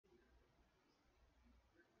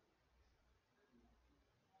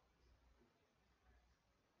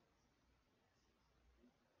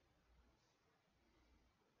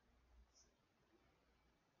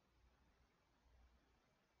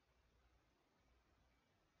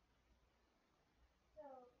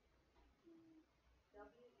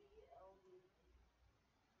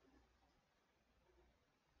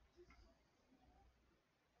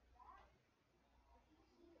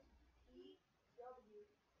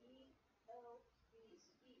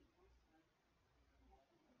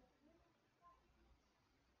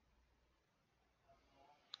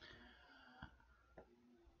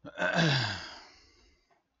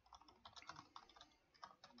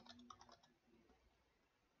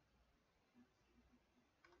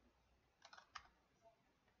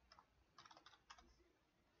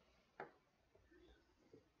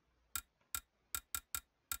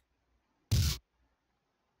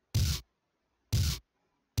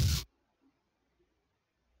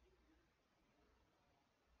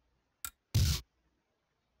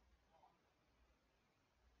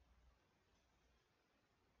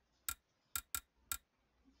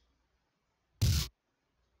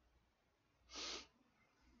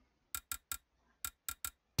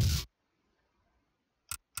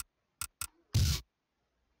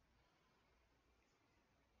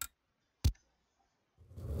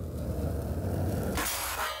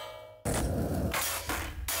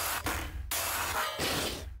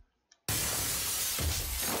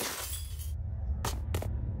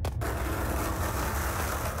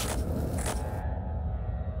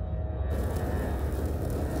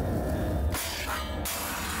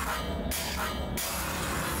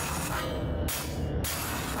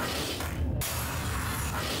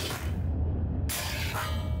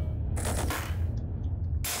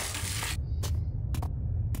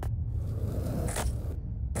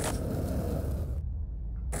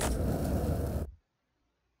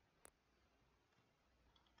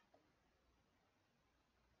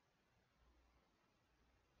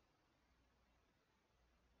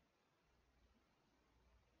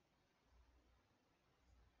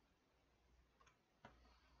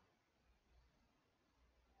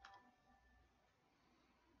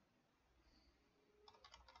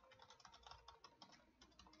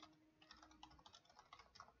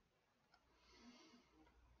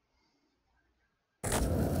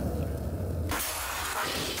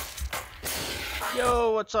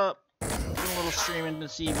Yo, what's up? Doing a little streaming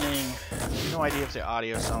this evening. No idea if the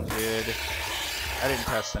audio sounds good. I didn't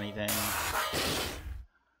test anything.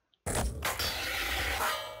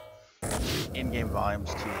 In-game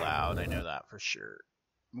volume's too loud, I know that for sure.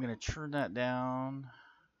 I'm gonna turn that down.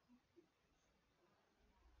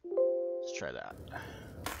 Let's try that.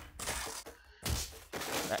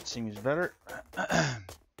 That seems better.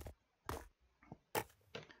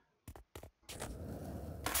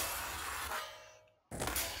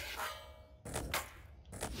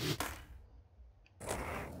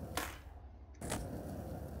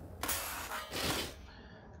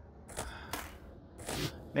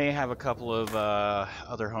 May have a couple of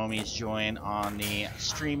other homies join on the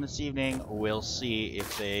stream this evening. We'll see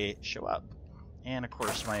if they show up. And of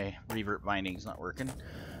course my revert binding's not working,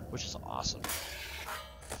 which is awesome.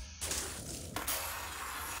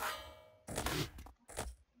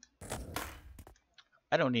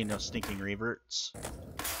 I don't need no stinking reverts.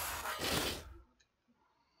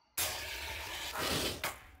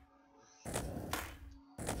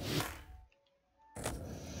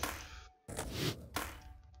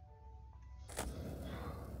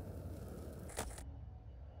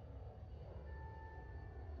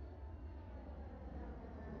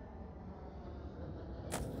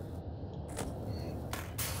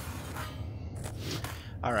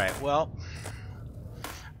 Alright, well,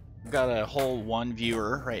 we've got a whole one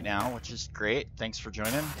viewer right now, which is great. Thanks for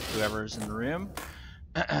joining, whoever's in the room.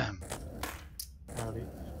 Howdy.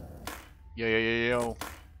 Yo, yo, yo, yo.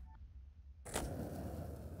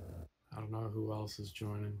 I don't know who else is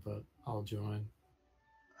joining, but I'll join.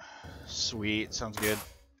 Sweet, sounds good.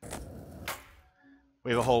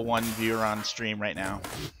 We have a whole one viewer on stream right now.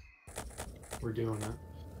 We're doing it.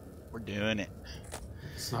 We're doing it.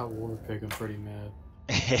 It's not war pick, I'm pretty mad.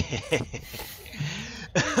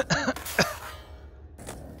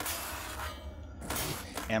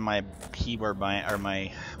 And my keyboard bind or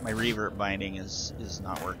my revert binding is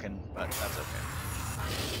not working, but that's okay.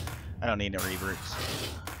 I don't need no reverts.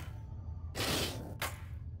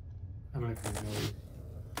 I don't even know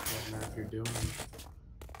what map you're doing.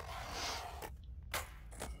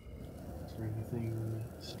 Is there anything on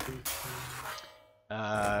the street?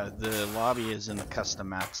 The lobby is in the custom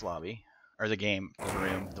maps lobby. Or the game, the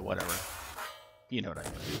room, the whatever. You know what I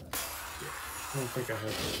mean. Yeah. I don't think I have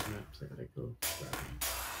those maps. I gotta go grab them.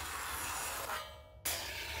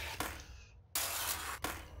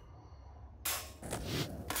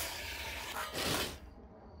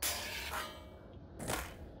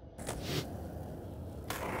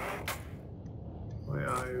 My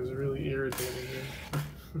eye is really irritating me.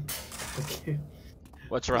 I can't.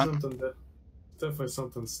 What's wrong? Definitely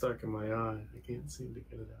something stuck in my eye. I can't seem to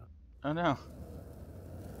get it out. Oh no.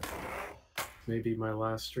 Maybe my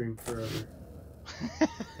last stream forever.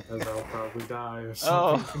 As I'll probably die or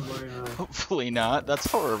something in my eye. Hopefully not. That's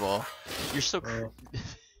horrible. You're so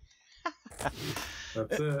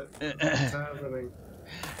That's it. It's happening.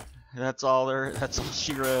 That's all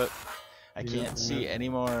she wrote. I can't see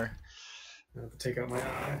anymore. I have to take out my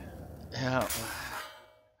eye.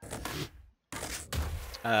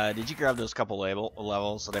 Yeah. Did you grab those couple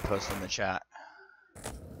levels that I posted in the chat?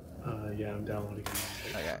 Yeah, I'm downloading them.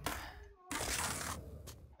 Okay.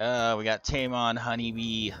 We got Tamon,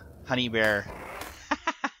 Honeybee, Honey Bear.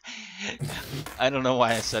 I don't know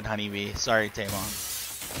why I said Honeybee. Sorry, Tamon.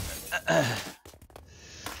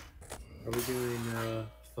 Are we doing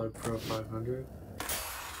THUGPro 500?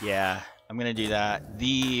 Yeah, I'm gonna do that.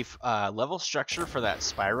 The level structure for that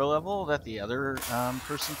spiral level that the other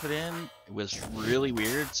person put in was really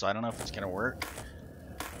weird, so I don't know if it's gonna work.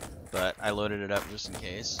 But I loaded it up just in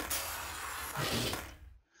case. Yeah.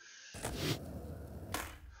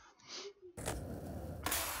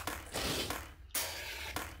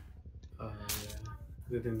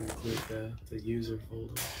 They didn't include the user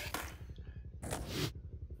folder.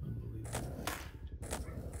 Unbelievable.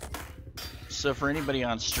 So for anybody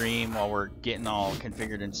on stream, while we're getting all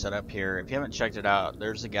configured and set up here, if you haven't checked it out,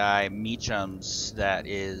 there's a guy, Meachums, that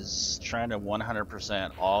is trying to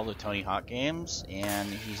 100% all the Tony Hawk games, and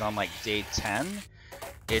he's on like day 10.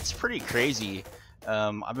 It's pretty crazy.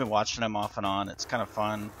 I've been watching him off and on. It's kind of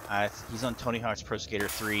fun. He's on Tony Hawk's Pro Skater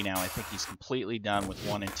 3 now. I think he's completely done with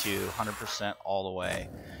 1 and 2, 100% all the way.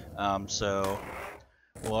 So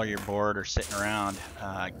while you're bored or sitting around,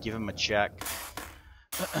 give him a check.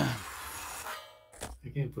 I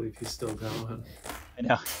can't believe he's still going. I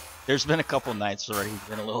know. There's been a couple nights where he's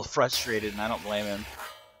been a little frustrated, and I don't blame him.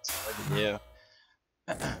 It's hard to do.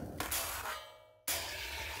 I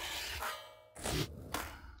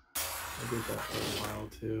did that for a while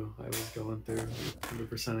too. I was going through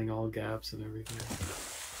 100%ing all gaps and everything.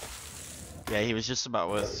 Yeah, he was just about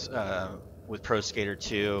with Pro Skater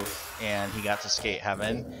 2, and he got to Skate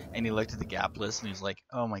Heaven, and he looked at the gap list, and he's like,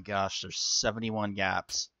 "Oh my gosh, there's 71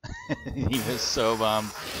 gaps." He was so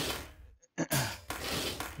bummed.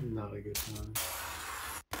 Not a good time.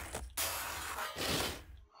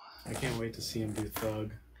 I can't wait to see him do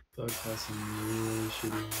Thug. Thug has some really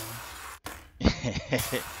shitty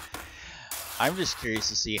ones. I'm just curious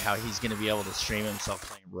to see how he's going to be able to stream himself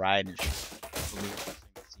playing Ride, and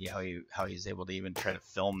see how he's able to even try to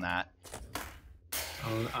film that.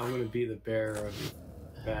 I'm going to be the bearer of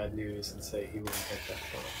bad news and say he won't get that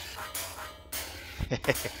far.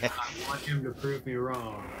 I want him to prove me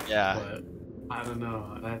wrong. Yeah. But I don't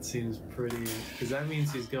know. That seems pretty... Because that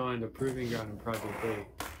means he's going to Proving Ground and Project 8.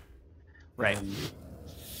 Right. And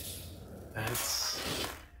that's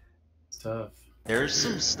tough. There's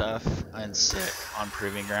some stuff on Sick on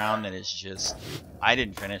Proving Ground that is just... I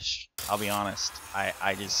didn't finish. I'll be honest. I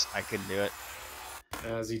couldn't do it.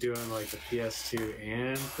 Is he doing like the PS2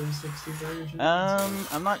 and 360 version?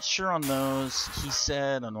 I'm not sure on those. He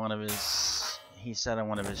said on one of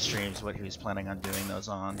his streams what he was planning on doing those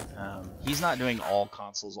on. He's not doing all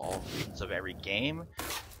consoles, all versions of every game.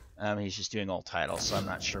 He's just doing all titles, so I'm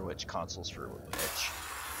not sure which consoles for which.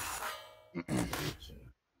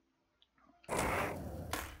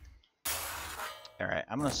 Alright,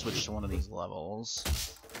 I'm gonna switch to one of these levels.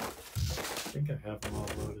 I think I have them all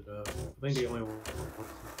loaded up. I think the only one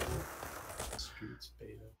Streets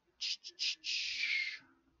beta.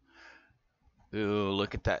 Ooh,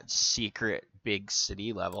 look at that secret big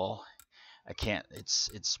city level. I can't.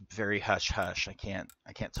 It's very hush hush. I can't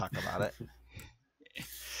talk about it.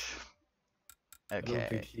 Okay. I don't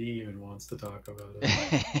think he even wants to talk about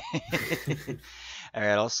it. All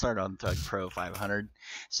right, I'll start on THUGPro 500.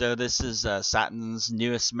 So this is Satin's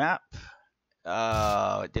newest map.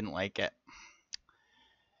 I didn't like it.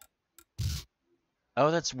 Oh,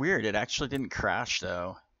 that's weird. It actually didn't crash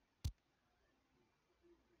though.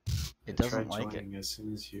 It doesn't like it. As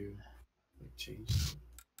soon as you changed it.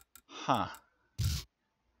 Huh.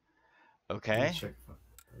 Okay.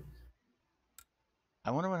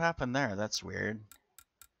 I wonder what happened there. That's weird.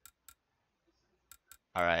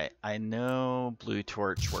 Alright, I know Blue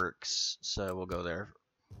Torch works, so we'll go there.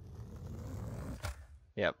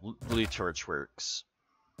 Yeah, Blue Torch works.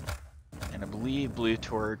 And I believe Blue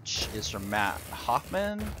Torch is from Matt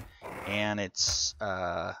Hoffman, and it's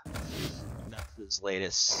that's his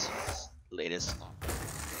latest.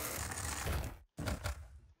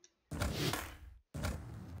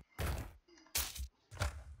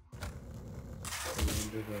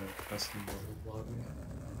 Into the custom world lobby.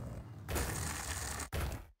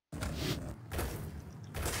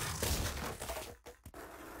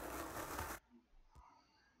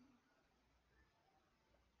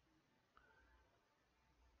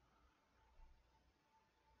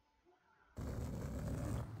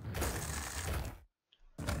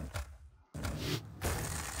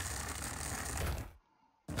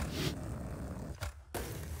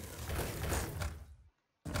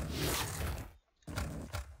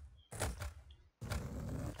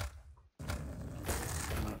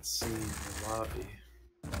 Seeing the lobby.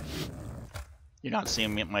 You're not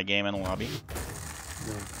seeing me my game in the lobby?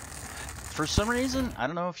 No. For some reason, I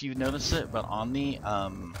don't know if you've noticed it, but on the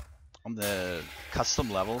custom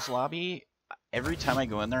levels lobby, every time I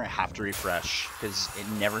go in there, I have to refresh because it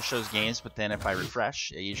never shows games. But then if I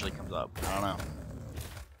refresh, it usually comes up. I don't know.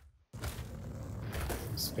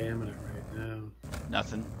 I'm spamming it right now.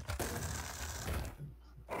 Nothing.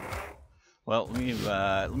 Well, let me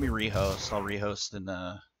rehost. I'll rehost in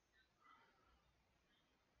the.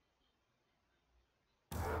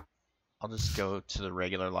 I'll just go to the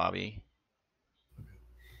regular lobby.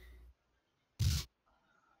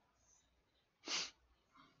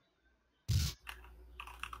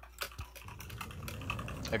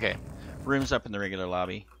 Okay, room's up in the regular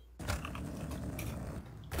lobby.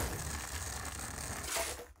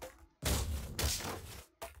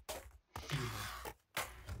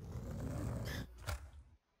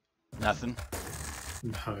 Nothing?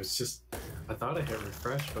 No, it's just I thought I hit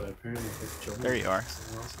refresh, but apparently I hit join. There you are.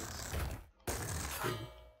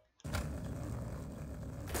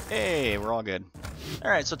 Hey, we're all good.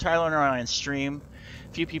 Alright, so Tyler and I on stream.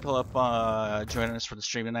 A few people up joining us for the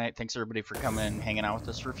stream tonight. Thanks everybody for coming and hanging out with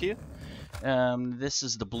us for a few. This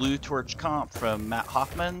is the Blue Torch comp from Matt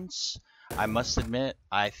Hoffman's. I must admit,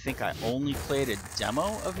 I think I only played a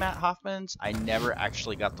demo of Matt Hoffman's. I never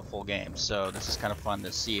actually got the full game, so this is kind of fun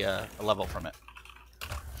to see a level from it.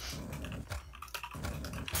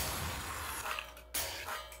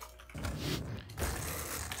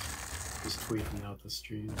 Just tweeting out the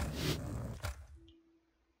stream.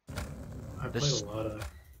 I played a lot of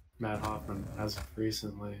Matt Hoffman as of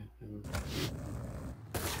recently, and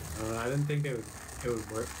I didn't think it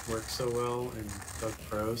would work so well in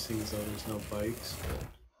THUGPro, seeing as though there's no bikes, but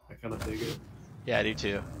I kind of dig it. Yeah, I do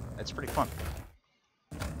too. It's pretty fun.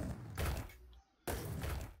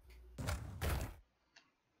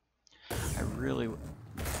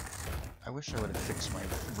 I wish I would have fixed my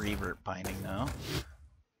revert binding though.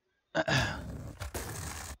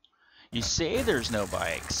 You say there's no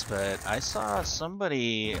bikes, but I saw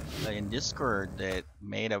somebody in Discord that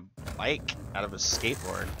made a bike out of a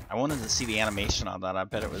skateboard. I wanted to see the animation on that. I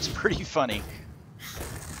bet it was pretty funny.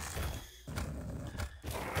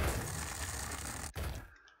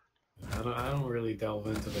 I don't really delve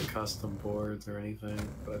into the custom boards or anything,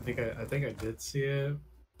 but I think I did see it.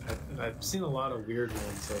 I've seen a lot of weird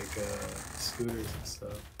ones like scooters and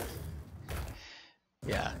stuff.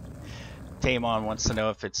 Yeah. Tamon wants to know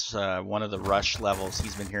if it's one of the rush levels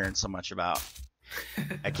he's been hearing so much about.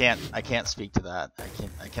 I can't speak to that.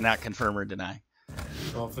 I cannot confirm or deny.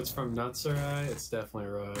 Well, if it's from Nutsarai, it's definitely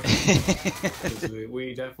rush.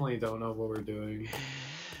 we definitely don't know what we're doing.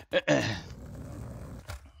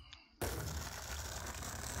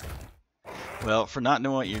 Well, for not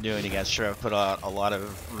knowing what you're doing, you guys sure have put out a lot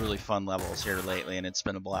of really fun levels here lately, and it's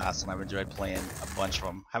been a blast, and I've enjoyed playing a bunch of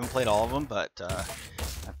them. Haven't played all of them, but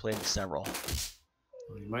I've played several.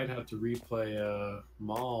 Well, you might have to replay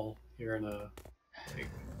Mall here in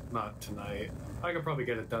not tonight. I could probably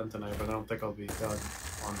get it done tonight, but I don't think I'll be done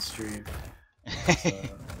on stream.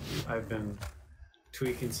 I've been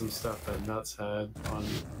tweaking some stuff that Nuts had on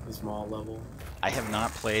his Mall level. I have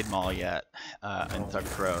not played Mall yet in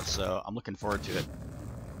THUGPro, so I'm looking forward to it.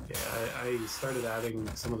 Yeah, I started adding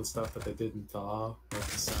some of the stuff that they did in Thaw, like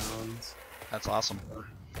the sounds. That's awesome.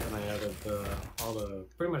 And I added all the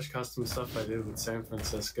pretty much custom stuff I did with San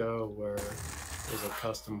Francisco, where there's a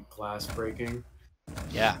custom glass breaking.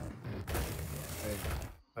 Yeah.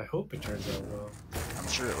 I hope it turns out well. I'm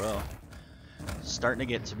sure it will. Starting to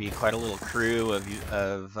get to be quite a little crew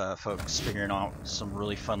of folks figuring out some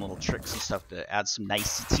really fun little tricks and stuff to add some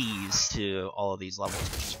niceties to all of these levels,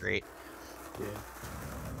 which is great. Yeah.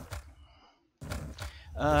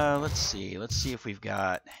 Let's see if we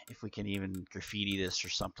can even graffiti this or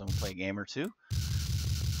something. We'll play a game or two.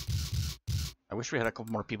 I wish we had a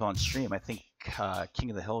couple more people on stream. I think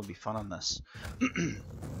King of the Hill would be fun on this.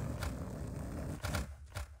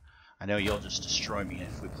 I know you'll just destroy me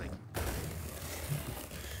if we play.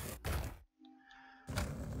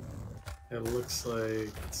 It looks like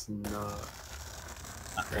it's not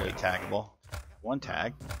Fully taggable. One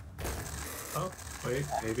tag. Oh, wait,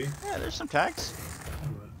 maybe. Yeah, there's some tags.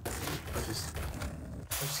 I'm just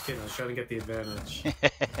kidding. I was trying to get the advantage.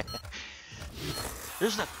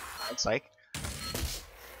 There's no. That's like.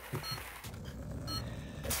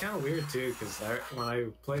 It's kind of weird too, because when I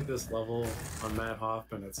played this level on Matt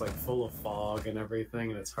Hoffman, it's like full of fog and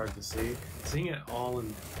everything, and it's hard to see. Seeing it all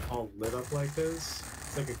lit up like this,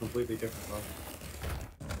 it's like a completely different level.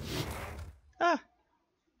 Ah.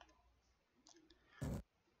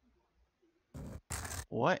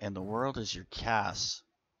 What in the world is your cast?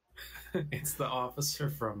 It's the officer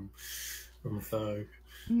from Thug.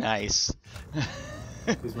 Nice.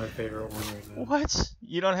 He's my favorite one right now. What?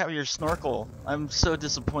 You don't have your snorkel. I'm so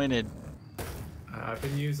disappointed. I've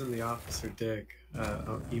been using the Officer Dick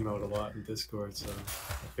emote a lot in Discord, so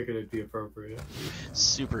I figured it'd be appropriate.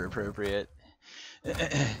 Super appropriate.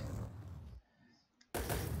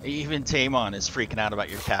 Even Tamon is freaking out about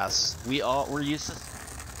your casts. We're used to.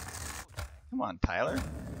 Come on, Tyler.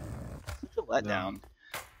 Such a letdown.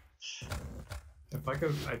 If I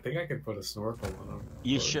could, I think I could put a snorkel on him.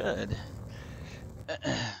 You should. I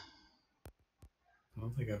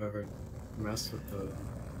don't think I've ever messed with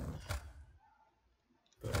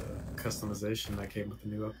the customization that came with the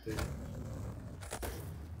new update.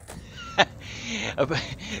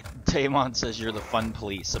 Tamon says you're the fun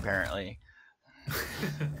police, apparently.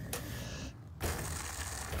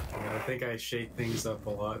 Yeah, think I shake things up a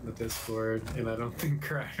lot in the Discord, and I don't think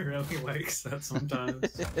Crad really likes that sometimes.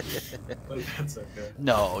 But that's okay.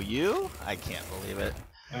 No, you? I can't believe it.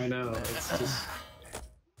 I know, it's just...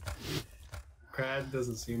 Crad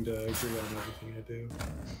doesn't seem to agree on everything I do.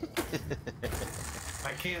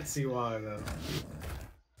 I can't see why, though.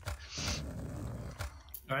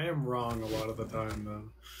 I am wrong a lot of the time, though.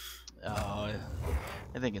 Oh,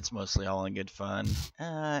 I think it's mostly all in good fun.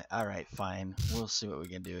 Alright, fine. We'll see what we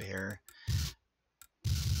can do here.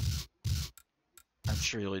 I'm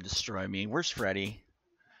sure you'll destroy me. Where's Freddy?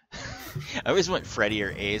 I always want Freddy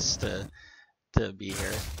or Ace to be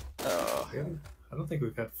here. Oh. I don't think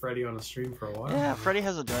we've had Freddy on a stream for a while. Yeah, Freddy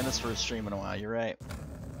hasn't joined us for a stream in a while, you're right.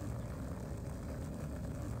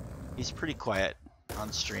 He's pretty quiet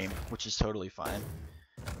on stream, which is totally fine.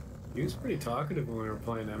 He was pretty talkative when we were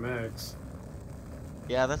playing MX.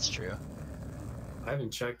 Yeah, that's true. I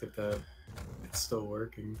haven't checked if it's still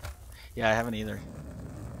working. Yeah, I haven't either.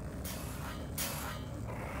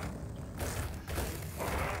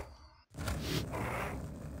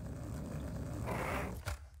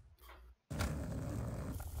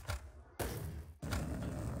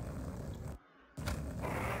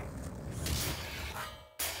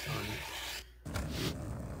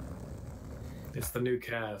 It's the new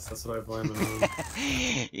cast. That's what I blame it on.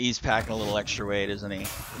 He's packing a little extra weight, isn't he?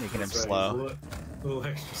 Making him slow. A little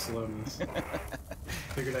extra slowness.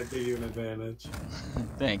 Figured I'd give you an advantage.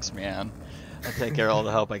 Thanks, man. I'll take care of all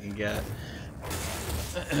the help I can get.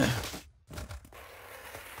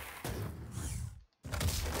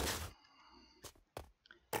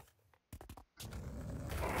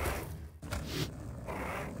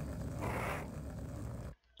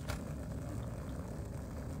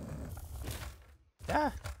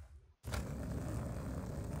 Yeah.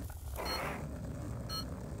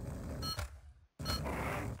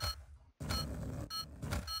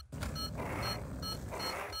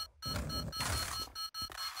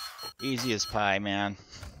 Easy as pie, man.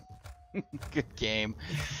 Good game.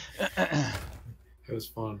 It was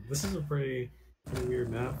fun. This is a pretty weird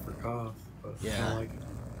map for Koth, but yeah. I like it.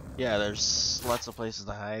 Yeah, there's lots of places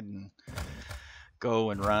to hide and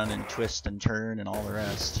go and run and twist and turn and all the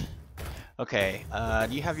rest. Okay,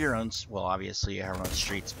 do you have your own? Well, obviously you have your own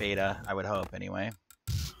Streets beta. I would hope, anyway.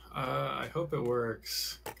 I hope it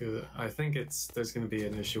works. Cause I think there's going to be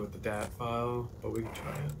an issue with the DAT file, but we can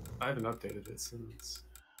try it. I haven't updated it since,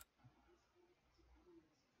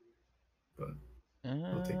 but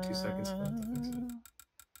it'll take 2 seconds for that to fix it.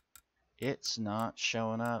 It's not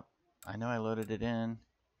showing up. I know I loaded it in.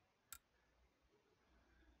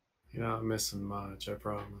 You're not missing much, I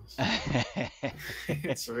promise.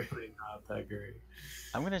 It's really not that great.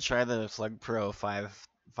 I'm gonna try the THUGPro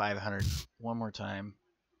 500 one more time.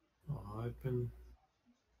 Oh, I've been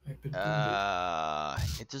it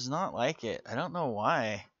does not like it. I don't know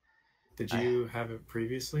why. Did you have it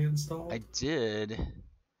previously installed? I did.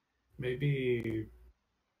 Maybe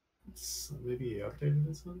he updated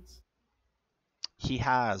it since? He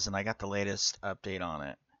has, and I got the latest update on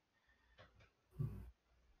it.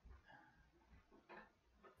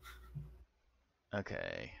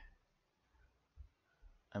 Okay.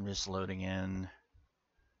 I'm just loading in.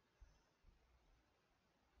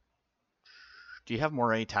 Do you have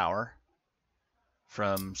Moray Tower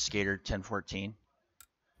from Skater 1014?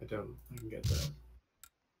 I don't. I can get that.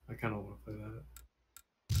 I kind of want to play that.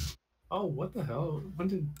 Oh, what the hell? When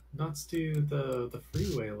did Nuts do the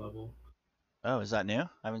freeway level? Oh, is that new?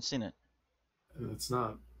 I haven't seen it. It's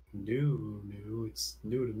not new. It's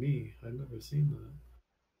new to me. I've never seen that.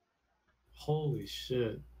 Holy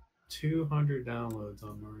shit. 200 downloads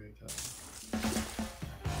on Moray Tower.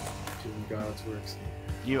 Doing God's works.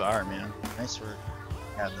 You are, man. Nice work.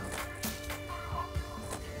 Yeah,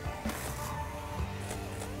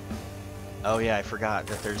 oh yeah, I forgot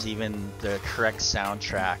that there's even the correct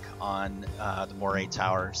soundtrack on the Moray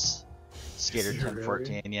Towers. Skater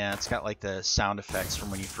 1014. Really? Yeah, it's got like the sound effects from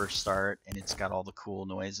when you first start, and it's got all the cool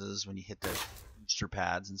noises when you hit the booster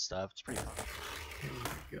pads and stuff. It's pretty fun.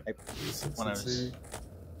 One of those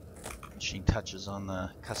finishing touches on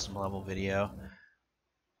the custom level video.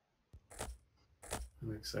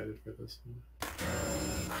 I'm excited for this one.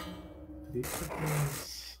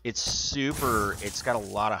 It's got a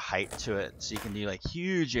lot of height to it, so you can do like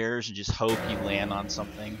huge airs and just hope you land on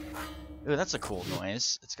something. Ooh, that's a cool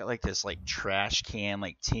noise. It's got like this like trash can,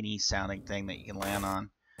 like tinny sounding thing that you can land on.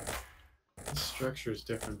 The structure is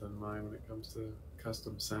different than mine when it comes to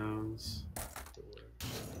custom sounds.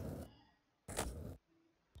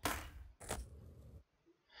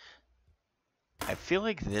 I feel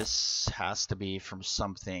like this has to be from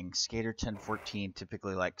something. Skater 1014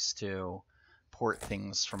 typically likes to port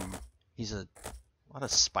things from He's a lot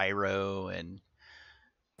of Spyro and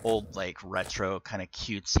old like retro kind of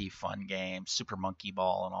cutesy fun games, Super Monkey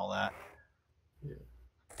Ball and all that. Yeah.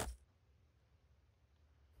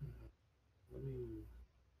 Let me.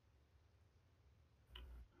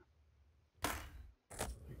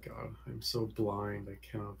 My God, I'm so blind. I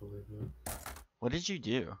cannot believe it. What did you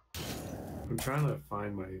do? I'm trying to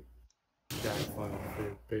find my DAC file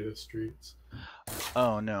for Beta Streets.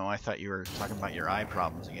 Oh no, I thought you were talking about your eye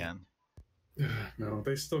problems again. No,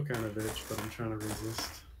 they still kind of itch, but I'm trying to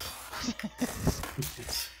resist.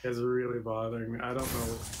 It's really bothering me. I don't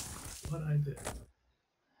know what I did.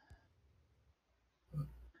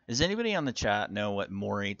 Does anybody on the chat know what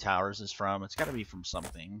Mori Towers is from? It's got to be from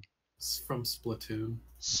something. It's from Splatoon.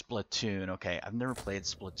 Splatoon. Okay, I've never played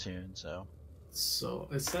Splatoon, so. So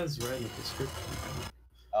it says right in the description.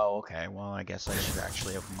 Oh, okay. Well, I guess I should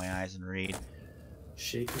actually open my eyes and read.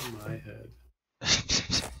 Shaking my head.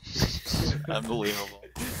 Unbelievable.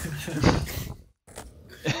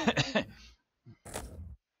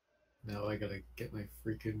 Now I gotta get my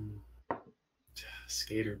freaking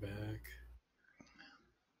skater back.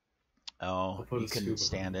 Oh, you couldn't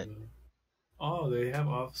stand it. Oh, they have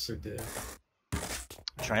Officer Dick.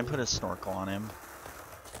 Try and put a snorkel on him.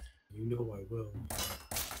 You know I will.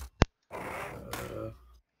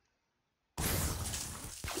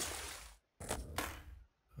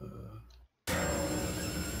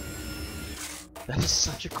 That is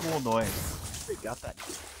such a cool noise. They got that.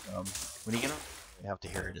 When you get him, you have to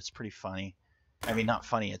hear it. It's pretty funny. I mean, not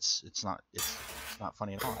funny. It's not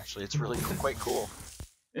funny at all. Actually, it's really quite cool.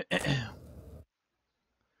 Thanks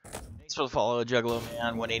for the follow, Juggalo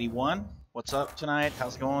Man 181. What's up tonight?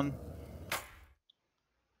 How's it going?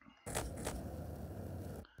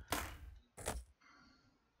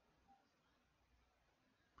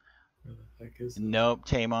 Nope,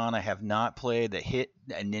 Tamon, I have not played the hit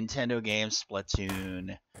Nintendo game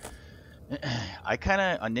Splatoon. I kind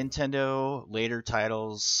of, on Nintendo later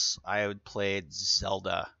titles, I would play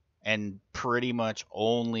Zelda, and pretty much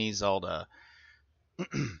only Zelda. I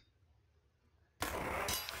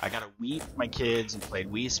got a Wii for my kids and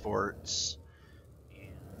played Wii Sports,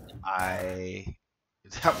 and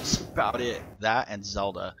that was about it. That and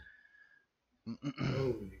Zelda.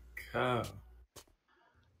 Holy cow.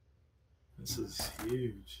 This is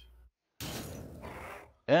huge.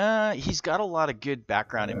 He's got a lot of good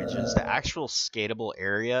background images. The actual skatable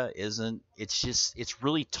area isn't. It's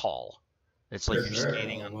really tall. It's like you're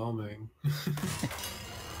skating overwhelming.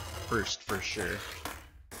 First, for sure.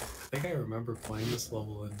 I think I remember playing this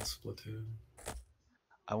level in Splatoon.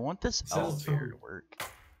 I want this elevator to work.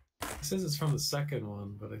 It says it's from the second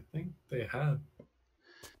one, but I think they had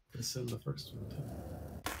this in the first one too.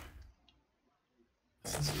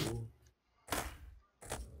 This is cool.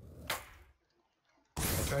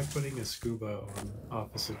 I tried putting a scuba on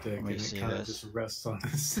Officer Dick and it kind of just rests on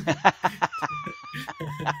us.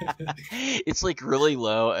 It's like really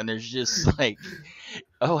low and there's just like,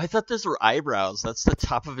 oh, I thought those were eyebrows. That's the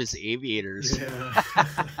top of his aviators. Yeah.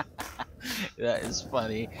 That is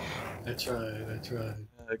funny. I tried.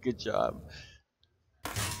 Good job.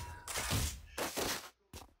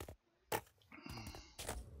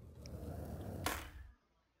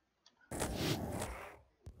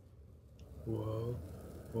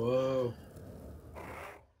 Whoa.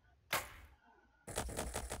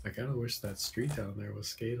 I kind of wish that street down there was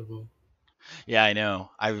skatable. Yeah, I know.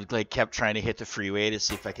 I like kept trying to hit the freeway to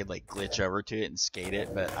see if I could like glitch over to it and skate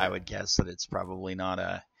it, but I would guess that it's probably not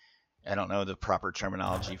I don't know the proper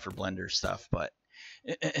terminology for Blender stuff, but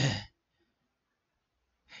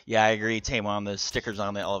yeah, I agree. Tamon, the stickers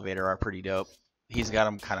on the elevator are pretty dope. He's got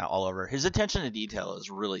them kind of all over. His attention to detail is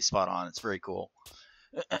really spot on. It's very cool.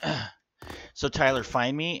 So Tyler,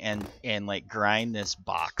 find me and like grind this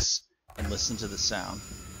box and listen to the sound.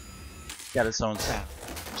 It's got its own sound.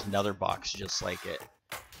 There's another box just like it.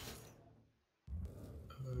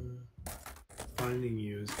 Finding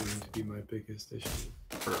you is going to be my biggest issue.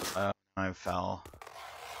 I fell.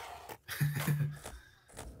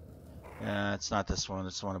 Yeah, it's not this one.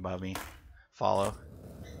 It's the one above me. Follow.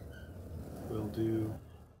 Will do.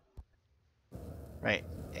 Right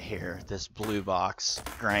here, this blue box.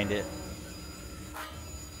 Grind it.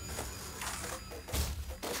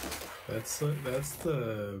 That's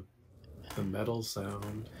the metal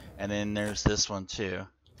sound. And then there's this one too.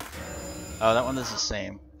 Oh, that one is the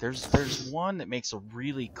same. There's one that makes a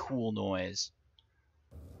really cool noise.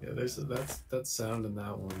 Yeah, that sound in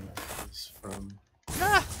that one is from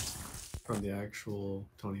the actual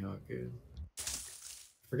Tony Hawk game. I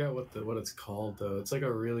forgot what it's called though. It's like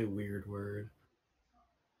a really weird word.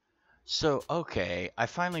 So, okay, I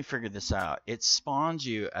finally figured this out. It spawns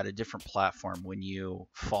you at a different platform when you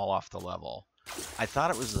fall off the level. I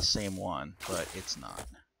thought it was the same one, but it's not.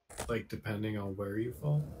 Like, depending on where you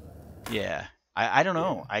fall? Yeah. I don't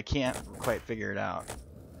know. Yeah. I can't quite figure it out.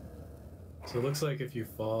 So it looks like if you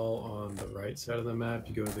fall on the right side of the map,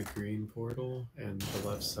 you go to the green portal, and the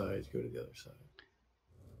left side, you go to the other side.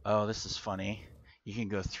 Oh, this is funny. You can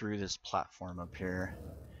go through this platform up here.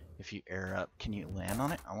 If you air up, can you land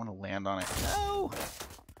on it? I want to land on it. No!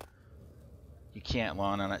 You can't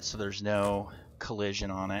land on it, so there's no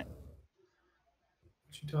collision on it.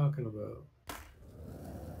 What you talking about?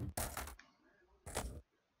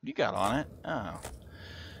 You got on it? Oh.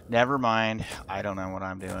 Never mind. I don't know what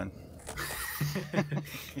I'm doing.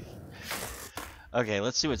 Okay,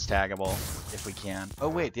 let's see what's taggable, if we can. Oh,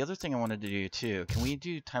 wait, the other thing I wanted to do, too. Can we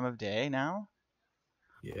do time of day now?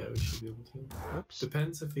 Yeah, we should be able to. Oops.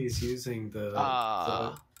 Depends if he's using the...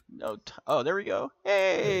 No. Oh, there we go.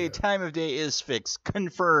 Hey, time of day is fixed.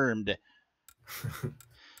 Confirmed.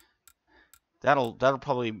 That'll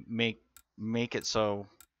probably make it so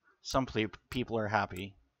some people are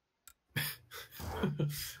happy.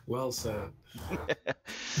 Well said.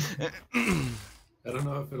 I don't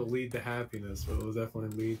know if it'll lead to happiness, but it'll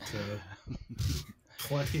definitely lead to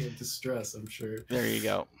plenty of distress, I'm sure. There you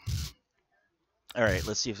go. All right,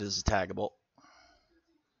 let's see if this is taggable.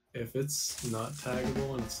 If it's not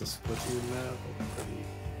taggable and it's a Splatoon map, it'll be pretty...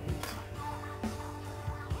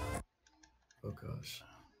 Oh gosh.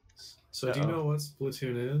 So do you know what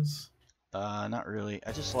Splatoon is? Not really.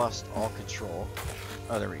 I just lost all control.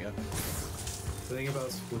 Oh, there we go. The thing about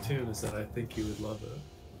Splatoon is that I think you would love it.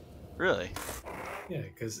 Really? Yeah,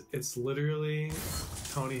 because it's literally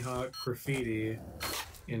Tony Hawk graffiti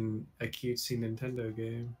in a cutesy Nintendo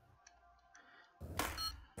game.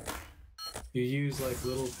 You use like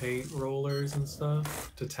little paint rollers and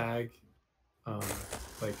stuff to tag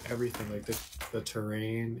like everything, like the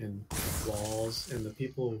terrain and walls, and the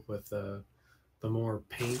people with the more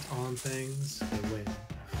paint on things, they win.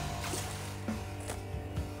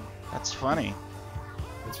 That's funny.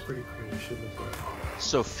 It's pretty cool. You should look at it.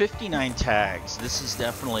 So 59 tags. This is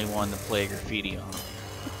definitely one to play graffiti on.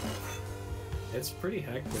 It's pretty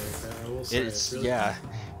hectic, I will say. It's really yeah.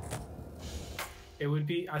 It would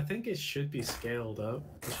be. I think it should be scaled up.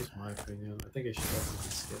 That's just my opinion. I think it should definitely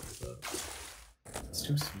be scaled up. It's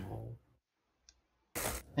too small.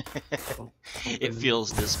 It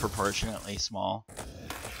feels disproportionately small.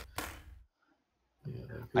 Yeah,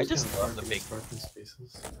 I just love the big parking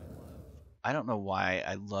spaces. I don't know why.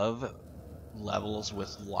 I love levels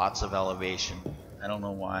with lots of elevation. I don't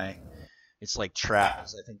know why. It's like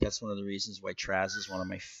Traz. I think that's one of the reasons why Traz is one of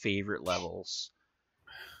my favorite levels.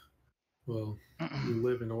 Well, you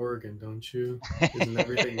live in Oregon, don't you? Isn't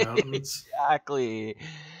everything mountains? Exactly.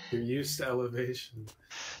 You're used to elevation.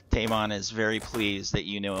 Tamon is very pleased that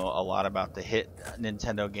you know a lot about the hit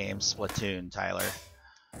Nintendo game Splatoon, Tyler.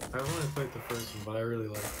 I've only played the first one, but I really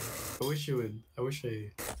like it. I wish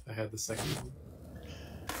I had the second one.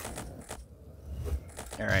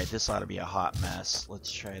 Alright, this ought to be a hot mess.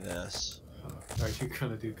 Let's try this. Are you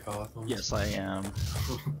gonna do Gotham? Yes, I am.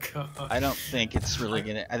 Oh god. I don't think it's really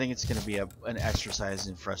gonna... I think it's gonna be an exercise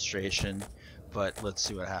in frustration, but let's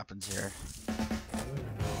see what happens here. I don't even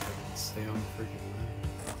know if I can stay on the freaking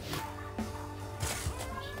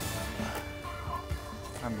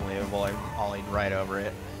line. Unbelievable, I ollied right over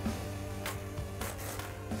it.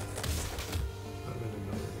 I don't even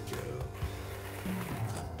know where to go.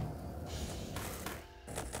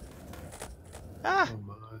 Ah! Oh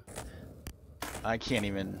my. I can't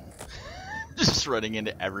even... Just running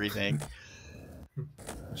into everything.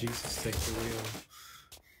 Jesus, take the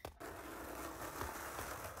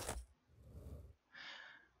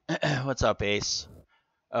wheel. What's up, Ace?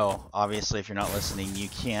 Oh, obviously, if you're not listening, you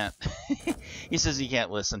can't... He says he can't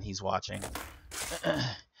listen, he's watching.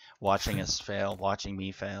 Watching us fail, watching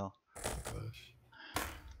me fail. Oh gosh.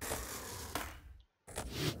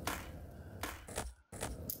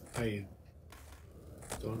 I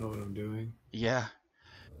don't know what I'm doing. Yeah.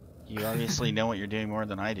 You obviously know what you're doing more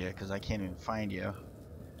than I do, because I can't even find you.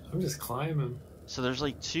 I'm just climbing. So there's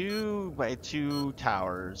like 2 by 2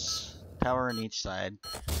 towers. Tower on each side.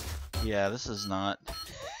 Yeah, this is not...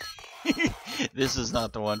 This is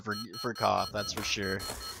not the one for Koth, that's for sure.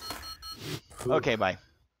 Ooh. Okay, bye.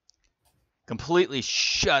 Completely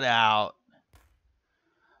shut out.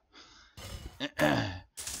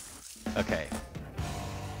 Okay.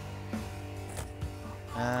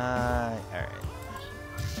 Alright.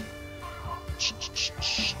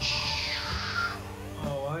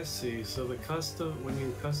 Oh, I see. So when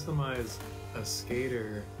you customize a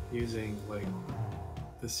skater using like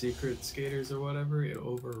the secret skaters or whatever, it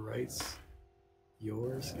overwrites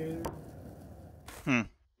your skater.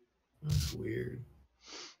 That's weird.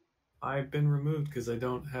 I've been removed because I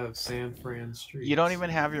don't have San Fran streets. You don't even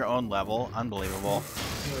have your own level. Unbelievable.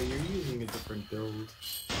 No, you're using a different build.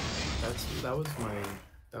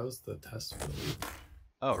 That was the test build.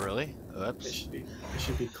 Oh, really? Oops. It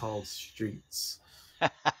should be called Streets.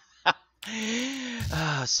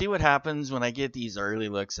 See what happens when I get these early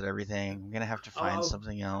looks at everything. I'm gonna have to find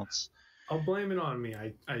something else. I'll blame it on me.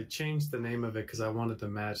 I changed the name of it because I wanted to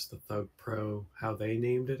match the THUGPro, how they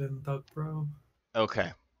named it in THUGPro.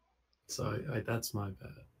 Okay. So that's my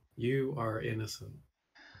bad. You are innocent.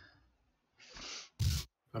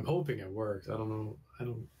 I'm hoping it works. I don't know. I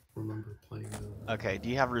don't remember playing that. Okay, do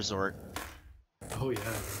you have Resort? Oh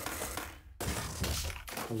yeah.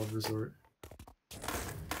 I love Resort.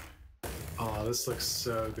 Oh, this looks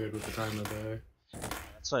so good with the time of day.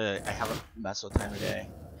 That's why I have a mess with time of day.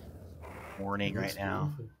 Morning right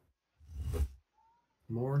now. Beautiful.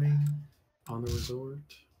 Morning on the resort.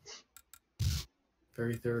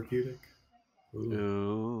 Very therapeutic.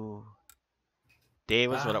 Ooh. Day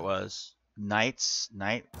was what it was. Night.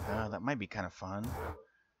 That might be kind of fun.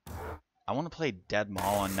 I want to play Dead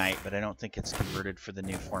Mall on night, but I don't think it's converted for the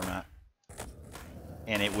new format.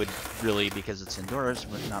 And it would really, because it's indoors,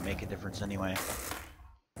 would not make a difference anyway.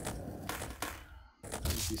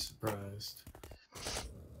 I'd be surprised.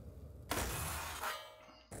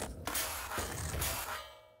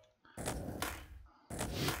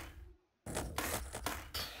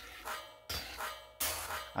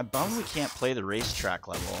 I'm bummed we can't play the racetrack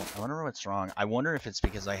level. I wonder what's wrong. I wonder if it's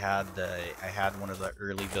because I had one of the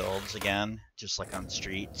early builds again, just like on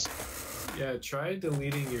streets. Yeah, try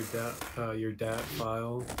deleting your dat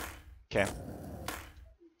file. Okay.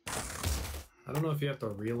 I don't know if you have to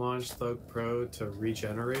relaunch THUGPro to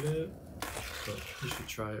regenerate it, but you should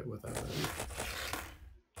try it without it.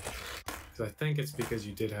 Because I think it's because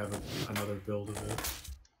you did have another build of it.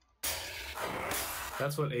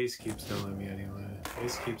 That's what Ace keeps telling me anyway.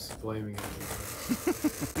 Ace keeps blaming it.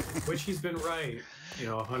 Which he's been right,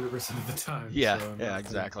 100% of the time. Yeah, so yeah,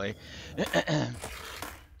 exactly. I'm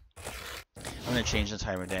gonna change the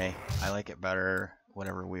time of day. I like it better,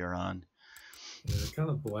 whatever we are on. Yeah, it kind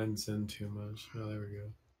of blends in too much. Oh, there we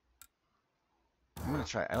go. I'm gonna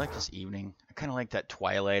try. I like this evening. I kind of like that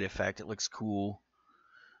twilight effect. It looks cool.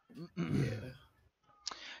 Yeah.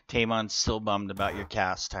 Tamon's still bummed about your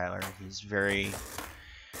cast, Tyler. He's very...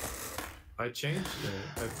 I changed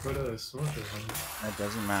it. I put a smoker on it. That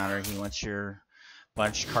doesn't matter. He wants your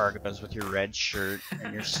bunch cargos with your red shirt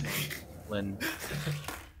and your snake.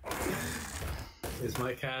 Is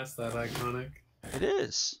my cast that iconic? It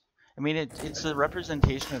is. I mean, it's a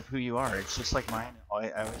representation of who you are. It's just like mine.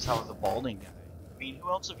 I always have the balding guy. I mean, who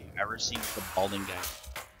else have you ever seen with the balding guy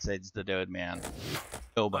besides the Dodeman?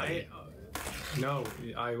 Nobody. No,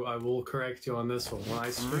 I will correct you on this one. When I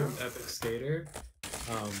streamed Epic Skater,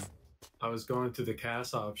 I was going through the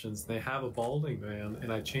cast options. They have a balding man,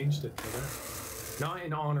 and I changed it to that. Not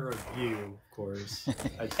in honor of you, of course.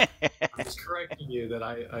 I'm just correcting you that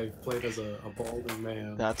I played as a balding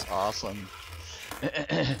man. That's awesome.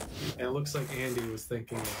 And it looks like Andy was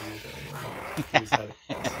thinking of you though.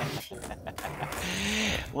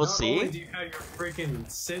 We'll see. Not only do you have your freaking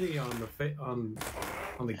city on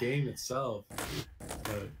the game itself,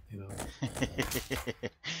 but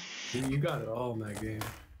you got it all in that game.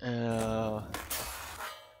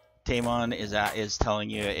 Tamon is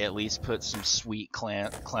telling you at least put some sweet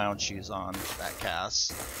clown shoes on that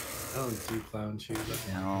cast. I don't do clown shoes.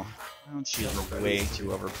 No, clown shoes are way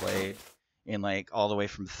too overplayed. And like all the way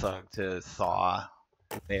from Thug to Thaw,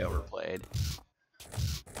 they overplayed.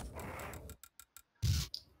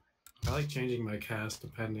 I like changing my cast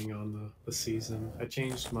depending on the season. I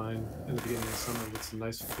changed mine in the beginning of summer with some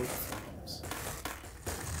nice flip-flops.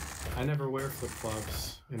 I never wear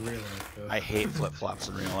flip-flops in real life, though. I hate flip-flops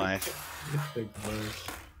in real life. Big words.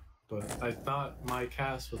 But I thought my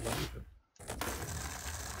cast would like it.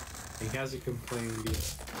 He hasn't complained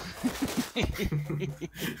yet.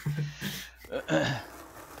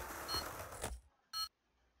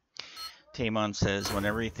 Tamon says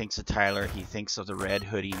whenever he thinks of Tyler, he thinks of the red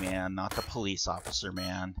hoodie man, not the police officer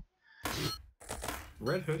man.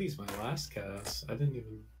 Red hoodie's my last cast. I didn't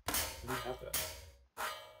have that.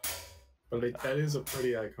 But that is a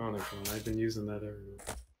pretty iconic one. I've been using that everywhere.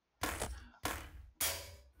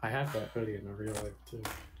 I have that hoodie in real life too.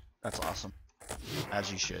 That's awesome.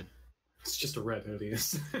 As you should. It's just a red hoodie.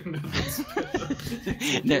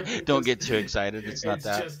 No, don't get too excited. It's not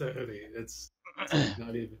that. It's just a hoodie. It's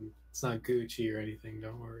not even. It's not Gucci or anything.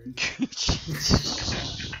 Don't worry.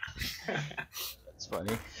 That's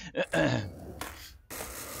funny.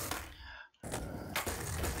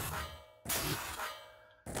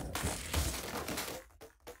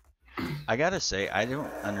 I gotta say, I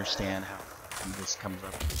don't understand how this comes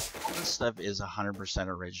up. All this stuff is 100%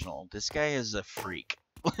 original. This guy is a freak.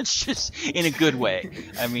 It's just in a good way.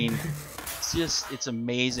 I mean, it's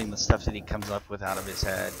amazing the stuff that he comes up with out of his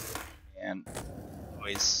head, and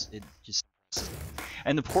always it just.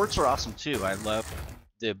 And the ports are awesome too. I love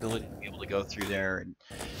the ability to be able to go through there and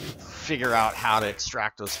figure out how to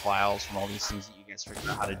extract those files from all these things that you guys figured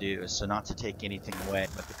out how to do. So not to take anything away,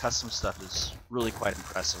 but the custom stuff is really quite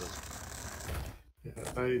impressive.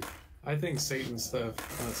 Yeah, I think Satan stuff.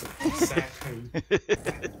 Satan.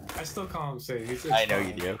 I still call him Satan. I know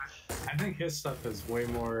you do. I think his stuff is way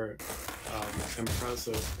more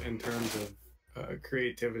impressive in terms of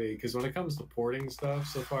creativity. Because when it comes to porting stuff,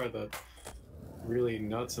 so far that really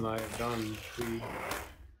Nuts and I have done,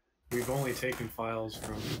 we've only taken files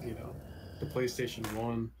from the PlayStation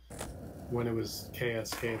 1 when it was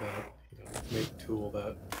KSK that made a tool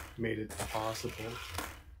that made it possible.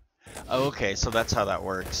 Oh, okay, so that's how that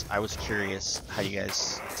works. I was curious how you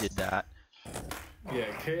guys did that. Yeah,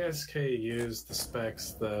 KSK used the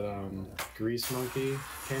specs that Grease Monkey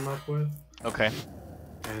came up with. Okay.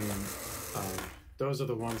 And those are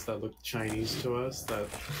the ones that looked Chinese to us that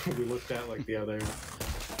we looked at like the other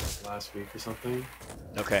last week or something.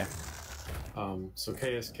 Okay. So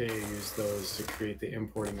KSK used those to create the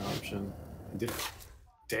importing option and did a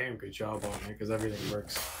damn good job on it because everything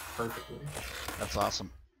works perfectly. That's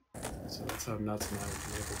awesome. So that's how Nuts and I have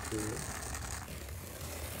been able to do it.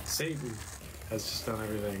 Satan has just done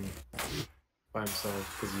everything by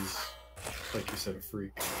himself because he's, like you said, a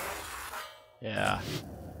freak. Yeah.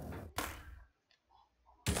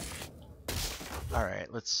 All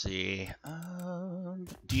right, let's see.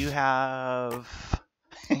 Do you have...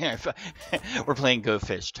 We're playing Go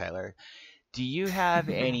Fish, Tyler. Do you have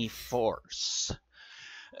any force?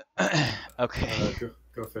 Okay.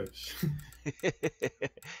 Go Fish.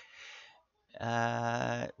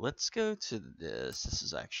 Let's go to this. This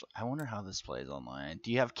is actually... I wonder how this plays online.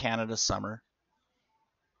 Do you have Canada Summer?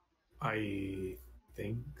 I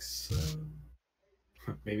think so.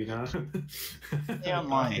 Maybe not. Play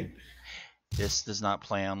online. This does not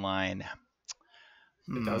play online.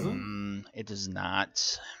 It doesn't? It does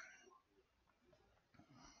not.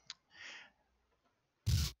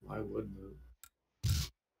 Why wouldn't it?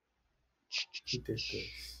 Who did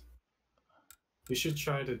this? We should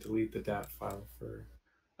try to delete the DAT file for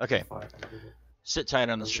Okay. 500. Sit tight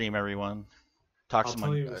on the stream, everyone. Talk I'll to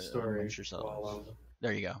tell you a story. Yourself.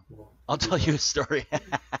 There you go. Well, I'll tell you a story.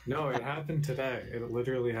 No, it happened today. It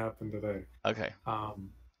literally happened today. Okay.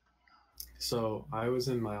 So I was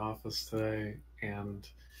in my office today, and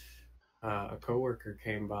a coworker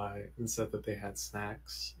came by and said that they had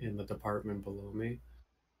snacks in the department below me.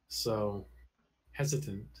 So,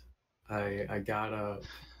 hesitant, I got up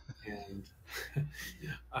and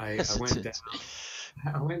I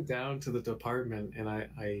went down to the department, and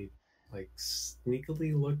I like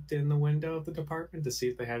sneakily looked in the window of the department to see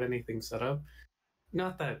if they had anything set up.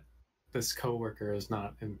 Not that this coworker is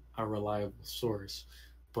not a reliable source,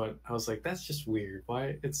 but I was like, that's just weird.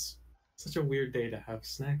 Why? It's such a weird day to have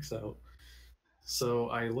snacks out. So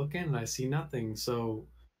I look in and I see nothing. So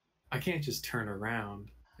I can't just turn around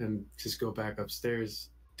and just go back upstairs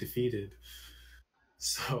defeated.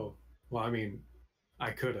 So, well, I mean,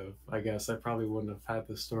 I could have, I guess. I probably wouldn't have had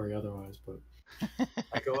this story otherwise, but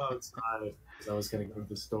I go outside because I was going to go to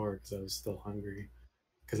the store because I was still hungry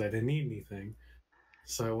because I didn't eat anything.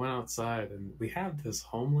 So I went outside, and we have this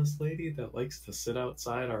homeless lady that likes to sit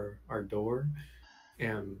outside our door,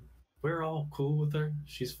 and we're all cool with her.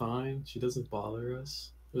 She's fine. She doesn't bother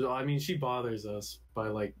us. I mean, she bothers us by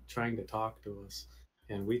like trying to talk to us,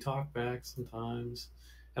 and we talk back sometimes.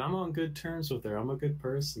 And I'm on good terms with her. I'm a good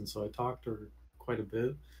person, so I talk to her quite a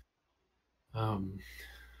bit. A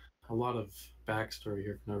lot of backstory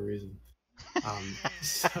here for no reason.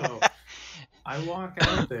 So I walk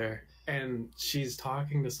out there, and she's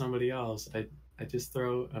talking to somebody else. I just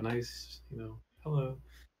throw a nice, hello.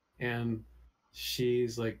 And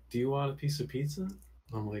she's like, do you want a piece of pizza?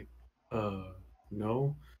 I'm like,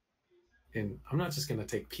 no. And I'm not just going to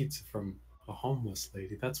take pizza from a homeless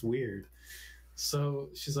lady. That's weird. So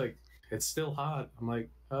she's like, it's still hot. I'm like,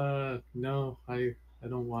 no, I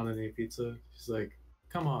don't want any pizza. She's like,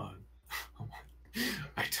 come on. I'm like,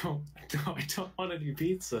 I don't want any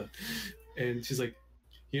pizza. And she's like,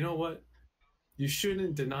 you know what? You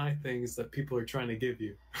shouldn't deny things that people are trying to give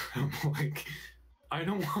you. I'm like, I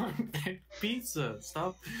don't want pizza.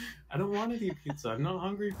 Stop. I don't want any pizza. I'm not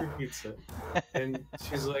hungry for pizza. And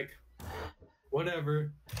she's like,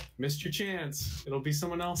 whatever, missed your chance. It'll be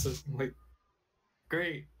someone else's. I'm like,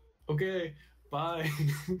 great, okay, bye.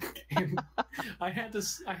 And I had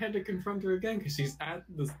to confront her again because she's at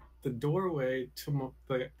the doorway to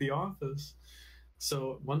the office.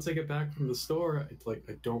 So once I get back from the store, it's like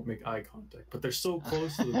I don't make eye contact, but they're so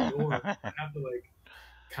close to the door, I have to like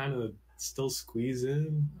kind of still squeeze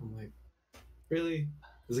in. I'm like, really?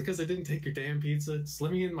 Is it because I didn't take your damn pizza? Just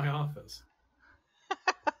let me in my office.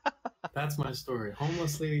 That's my story.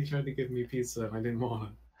 Homeless lady tried to give me pizza and I didn't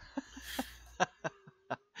want it.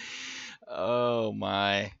 Oh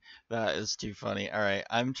my, that is too funny. All right,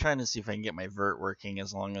 I'm trying to see if I can get my vert working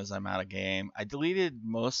as long as I'm out of game. I deleted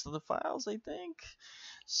most of the files, I think,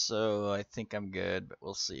 so I think I'm good, but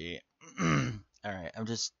we'll see. All right, I'm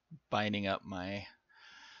just binding up my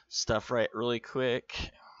stuff right really quick.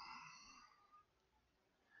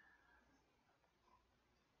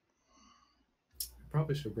 I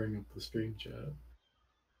probably should bring up the stream chat.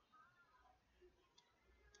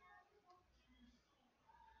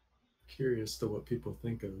 Curious to what people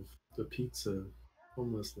think of the pizza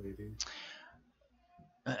homeless lady.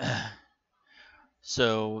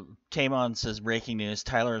 So Tamon says, breaking news,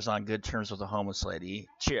 Tyler is on good terms with a homeless lady.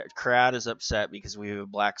 Crad is upset because we have a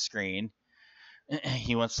black screen.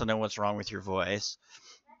 He wants to know what's wrong with your voice.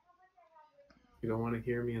 You don't want to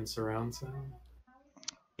hear me in surround sound?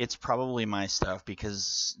 It's probably my stuff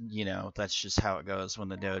because, you know, that's just how it goes when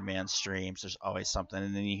the dodeman streams. There's always something,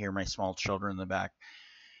 and then you hear my small children in the back.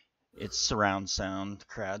 It's surround sound,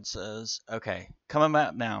 Crad says. Okay, coming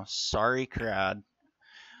up now. Sorry, Crad.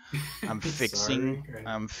 I'm fixing Sorry,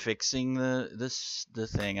 I'm fixing the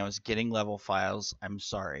thing. I was getting level files. I'm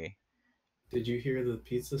sorry. Did you hear the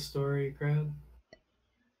pizza story, Crad?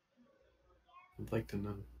 I'd like to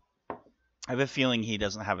know. I have a feeling he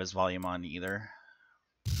doesn't have his volume on either.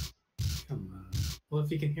 Come on. Well, if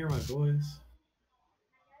you can hear my voice.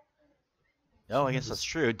 Oh, I guess that's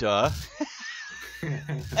true. Duh. I'm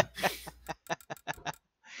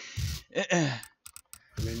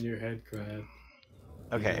in your head, Crad.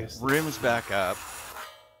 Okay, room's back up.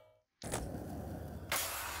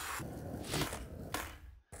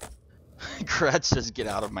 Crad says, get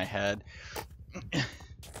out of my head.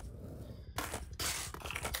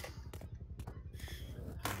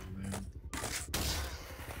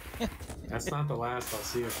 That's not the last I'll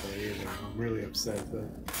see of her either. I'm really upset that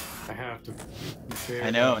I have to. I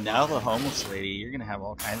know, now the homeless lady, you're gonna have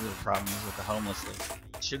all kinds of problems with the homeless lady.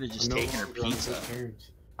 Should have just taken her pizza.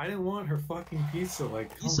 I didn't want her fucking pizza,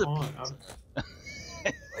 like, come on.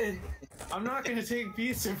 I'm not gonna take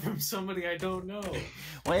pizza from somebody I don't know.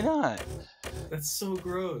 Why not? That's so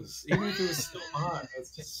gross. Even if it was still hot,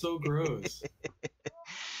 that's just so gross.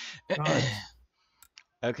 God.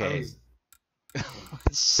 Okay.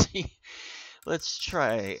 Let's see. Let's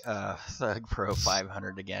try THUGPro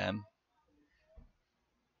 500 again.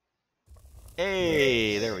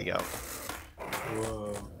 Hey, there we go.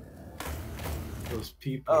 Whoa. Those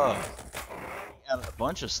people. Oh. Got a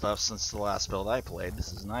bunch of stuff since the last build I played.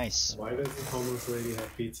 This is nice. Why does the homeless lady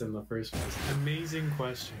have pizza in the first place? Amazing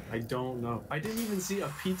question. I don't know. I didn't even see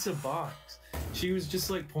a pizza box. She was just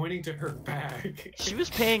like pointing to her bag. She was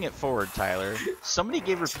paying it forward, Tyler. Somebody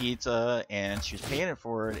gave her pizza and she was paying it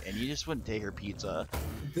forward and you just wouldn't take her pizza.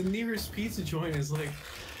 The nearest pizza joint is like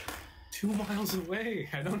 2 miles away.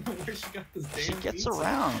 I don't know where she got this damn She gets pizza.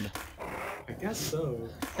 around. I guess so.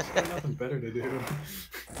 She's got nothing better to do.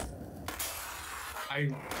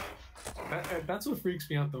 That's what freaks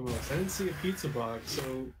me out the most. I didn't see a pizza box,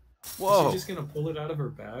 so whoa. is she just gonna pull it out of her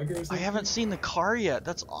bag or something? I haven't seen the car yet.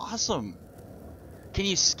 That's awesome. Can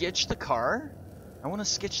you sketch the car? I want to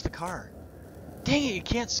sketch the car. Dang it, you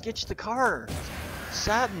can't sketch the car.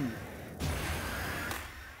 Satin.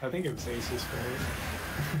 I think it was Ace's fault.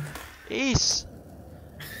 Ace.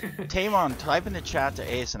 Tamon, type in the chat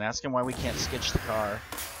to Ace and ask him why we can't sketch the car.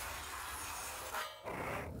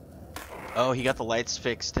 Oh, he got the lights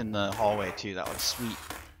fixed in the hallway too. That looks sweet.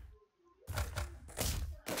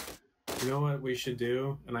 You know what we should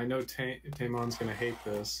do? And I know Tamon's gonna hate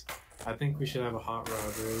this. I think we should have a hot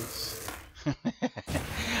rod race.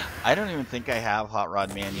 I don't even think I have Hot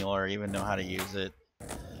Rod manual or even know how to use it.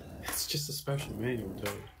 It's just a special manual, dude.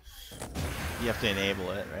 You have to enable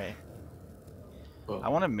it, right? Well, I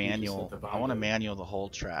want a manual. I want to it. manual the whole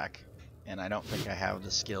track, and I don't think I have the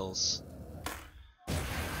skills.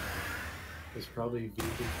 There's probably vegan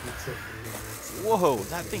pizza. Whoa,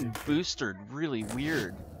 that thing boosted really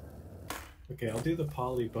weird. Okay, I'll do the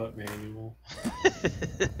poly butt manual.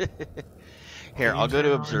 Here, I'll go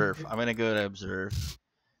to observe. I'm gonna go to observe.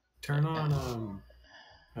 Turn on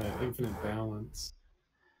infinite balance.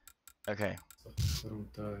 Okay. So So I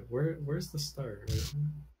don't die. Where's the start? Right?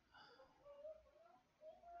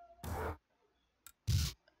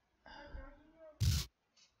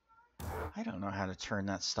 I don't know how to turn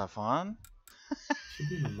that stuff on. Should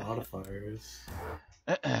be in the modifiers.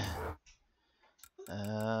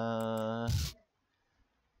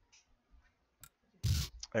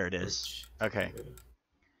 There it is. Okay.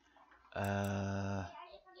 I'm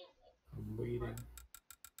waiting.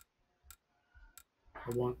 I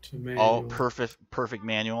want to manual. Oh, perfect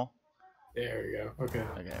manual. There you go. Okay.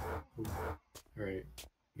 Okay. All right.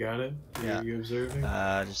 You got it? Yeah. You observing?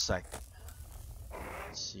 Just a sec.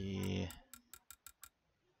 Let's see.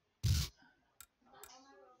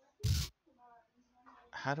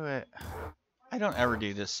 How do I don't ever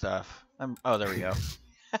do this stuff. Oh, there we go.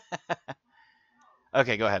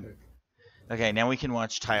 Okay, go ahead. Okay, now we can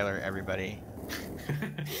watch Tyler, everybody.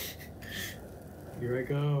 Here I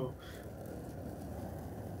go.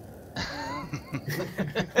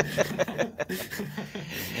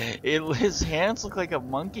 His hands look like a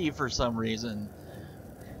monkey for some reason.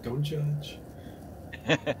 Don't judge.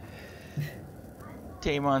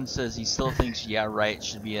 Tamon says he still thinks, yeah, right,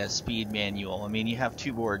 should be a speed manual. I mean, you have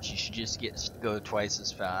 2 boards, you should just go twice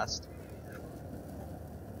as fast.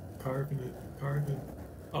 Carving it.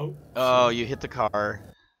 Oh. Oh, you hit the car.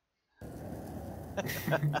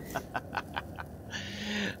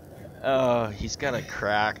 Oh, he's got a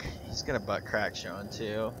crack. He's got a butt crack showing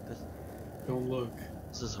too. Don't look.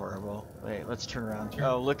 This is horrible. Wait, let's turn around.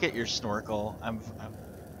 Oh, look at your snorkel. I'm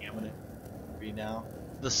gonna be now.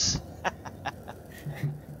 This.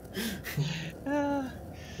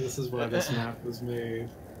 This is why this map was made.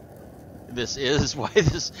 This is why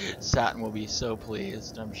this Satin will be so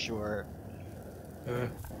pleased, I'm sure.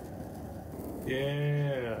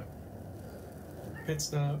 Yeah. Pit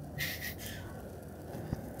stop.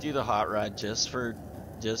 Do the hot rod just for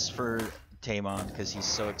Tamon because he's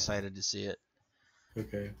so excited to see it.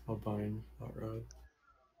 Okay, I'll bind hot rod.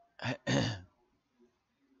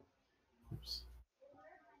 Oops.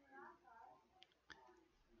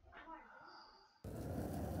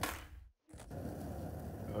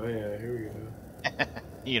 Oh yeah, here we go.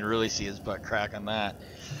 You can really see his butt crack on that.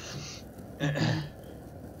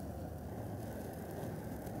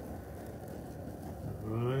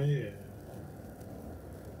 Oh yeah.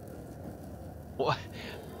 What?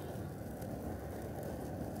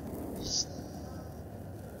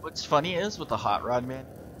 What's funny is with the hot rod, man,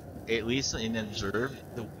 at least in Observe,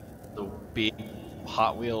 the big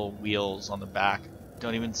Hot Wheel wheels on the back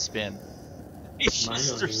don't even spin. It's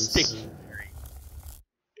just are sticky.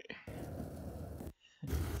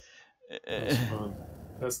 That's fun.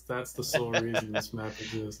 That's the sole reason this map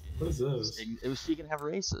exists. What is this? It was so you can have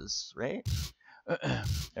races, right?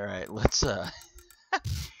 All right, let's. That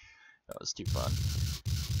was too fun.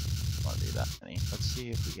 I want to do that many. Let's see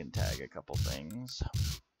if we can tag a couple things.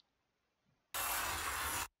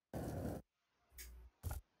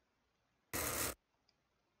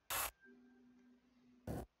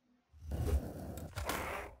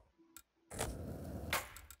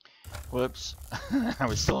 Whoops, I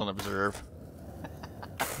was still in Observe.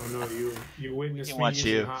 Oh no, you witnessed We can me watch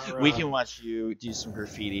using you. hot rod. We can watch you do some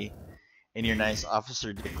graffiti in your nice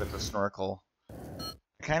officer dick with a snorkel.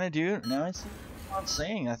 I kind of do. Now I see what I'm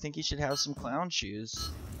saying. I think you should have some clown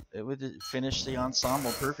shoes. It would finish the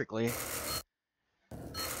ensemble perfectly.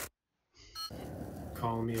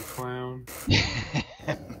 Calling me a clown.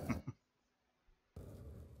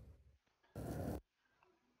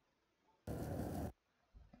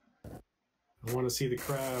 I want to see the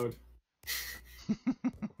crowd.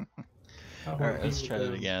 Alright, let's try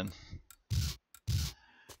it again.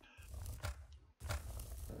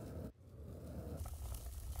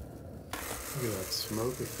 Look at that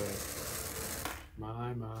smoke effect.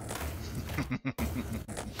 My.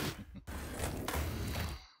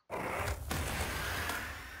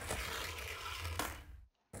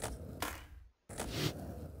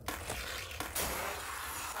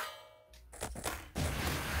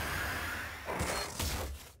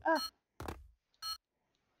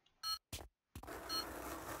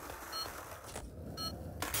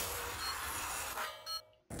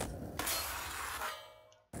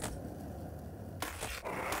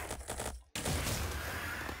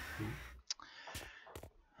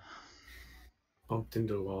 Bumped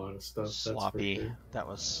into a lot of stuff. Sloppy. That's that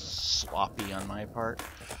was sloppy on my part.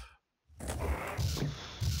 I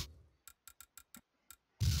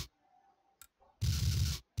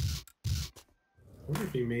wonder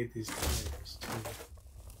if he made these tires too.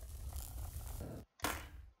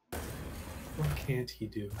 What can't he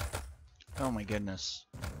do? Oh my goodness.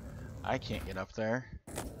 I can't get up there.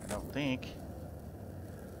 I don't think.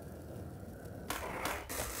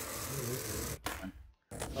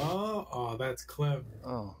 Oh, that's clever.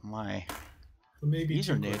 Oh my. Maybe These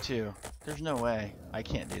are new clever. too. There's no way. I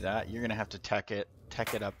can't do that. You're gonna have to tech it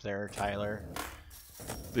up there, Tyler.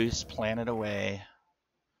 Boost planet away.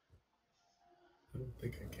 I don't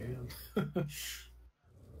think I can.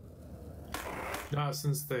 Not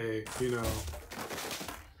since they,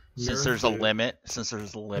 Since there's a nerfed it. limit. Since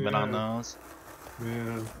there's a limit on Yeah. those.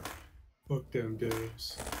 Man, fuck them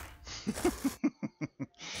devs.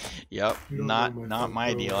 Yep. You don't Not know my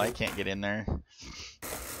my deal. I THUGPro. can't get in there.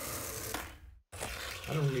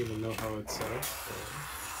 I don't even know how it's set up.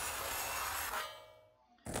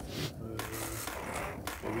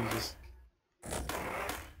 Maybe just.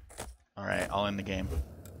 Alright, I'll end the game.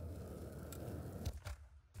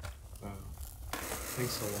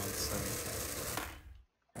 Thanks a lot, son.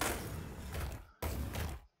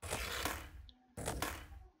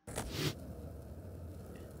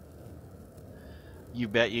 You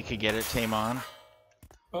bet you could get it, Tamon.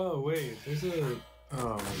 Oh wait, there's a.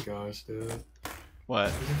 Oh my gosh, dude.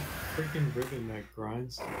 What? There's a freaking ribbon that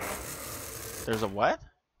grinds. There's a what?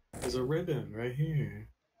 There's a ribbon right here.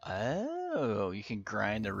 Oh, you can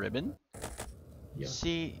grind a ribbon? Yeah.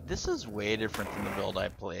 See, this is way different than the build I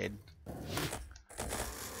played.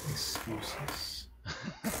 Excuses. Oh,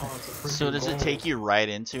 it's a freaking So does it take you right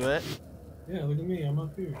into it? Yeah, look at me, I'm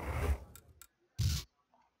up here.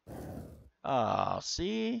 Oh,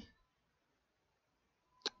 see?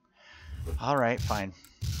 Alright, fine.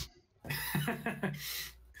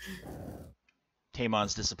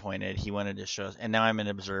 Tamon's disappointed. He wanted to show us. And now I'm in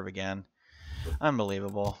observe again.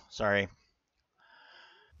 Unbelievable. Sorry.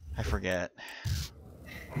 I forget.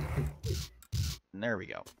 And there we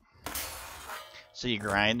go. So you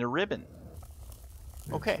grind a ribbon.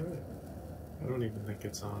 Okay. Right. I don't even think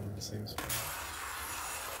it's on the same spot.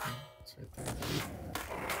 It's right there.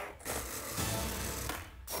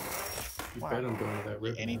 You Wow. bet I'm going to that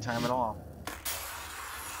ribbon. Anytime at all.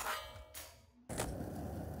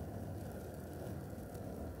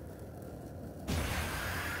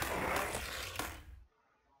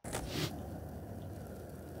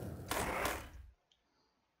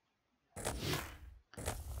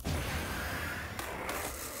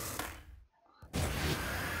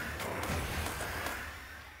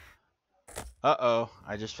 Uh-oh,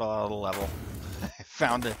 I just fell out of the level. I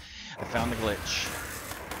found a glitch.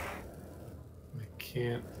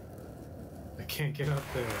 I can't get up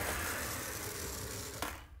there.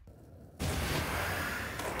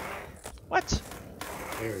 What?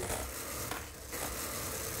 There we go.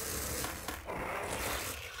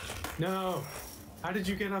 No! How did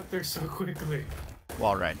you get up there so quickly?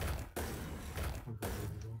 Wall ride.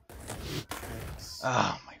 Unbelievable. Thanks.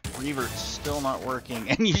 Oh, my revert's still not working,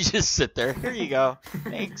 and you just sit there. Here you go.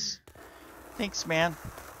 Thanks. Thanks, man.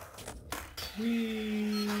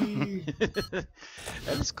 Whee!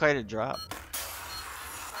 That is quite a drop.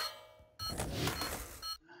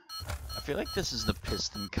 I feel like this is the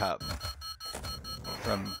Piston Cup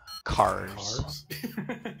from Cars. Cars?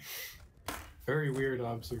 Very weird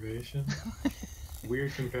observation.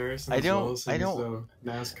 Weird comparison. I as don't- well, I since, don't-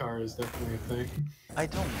 NASCAR is definitely a thing. I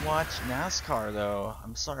don't watch NASCAR though.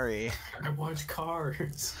 I'm sorry. I watch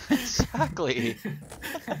Cars. Exactly.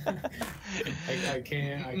 I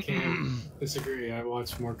can't disagree. I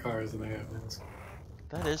watch more Cars than I have NASCAR.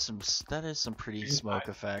 That is some pretty smoke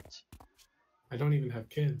effect. I don't even have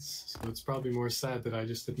kids, so it's probably more sad that I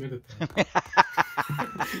just admitted that.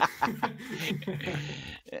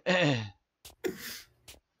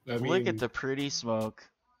 Look at the pretty smoke.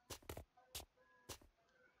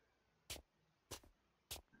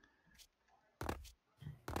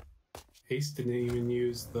 Ace didn't even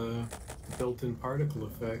use the built-in particle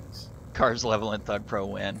effects. Cars level and THUGPro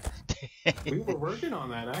win. We were working on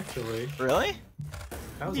that actually. Really?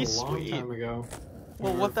 That was He's a long sweet. time ago.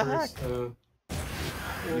 Well, We what were the heck? We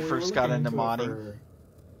You were first got looking into it modding? For,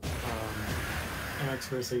 MX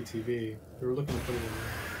vs ATV. We were looking to put it in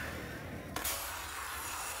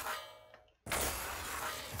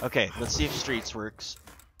there. Okay, let's see if Streets works.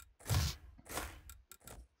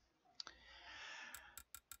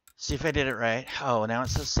 See if I did it right. Oh, now it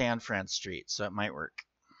says San Fran Street, so it might work.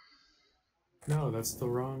 No, that's the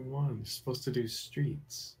wrong one. You're supposed to do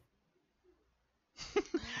streets.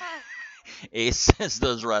 Ace says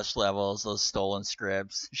those rush levels, those stolen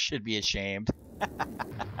scripts, should be ashamed.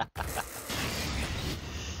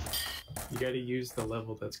 You gotta use the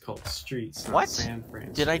level that's called streets, not What? San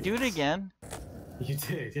Fran. Did I do it Streets. again? You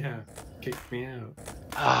did, yeah. Kicked me out.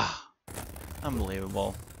 Ah,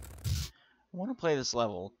 unbelievable. I want to play this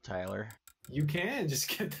level, Tyler. You can just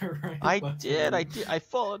get the right I level. did. I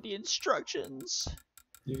followed the instructions.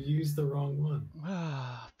 You used the wrong one.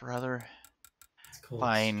 Brother. It's called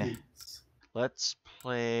Fine. Streets. Let's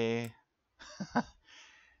play.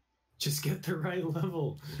 Just get the right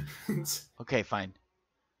level. Okay, fine.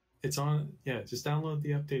 It's on. Yeah, just download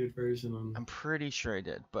the updated version on. I'm pretty sure I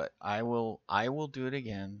did, but I will do it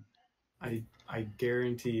again. I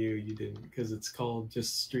guarantee you didn't, because it's called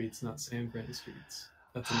just Streets, not San Fran Streets.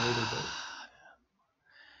 That's an older boat.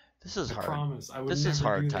 This is hard. I promise. I would this never is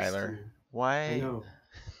hard, do Tyler. this to you. Why? I know.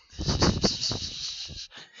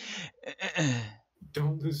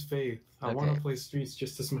 Don't lose faith. I want to play Streets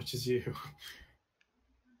just as much as you.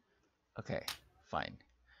 Okay, fine.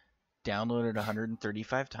 Downloaded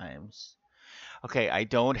 135 times. Okay, I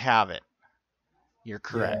don't have it. You're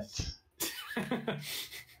correct. Yes.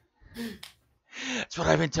 That's what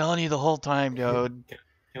I've been telling you the whole time, dude.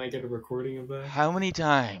 Can I get a recording of that? How many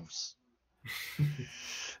times?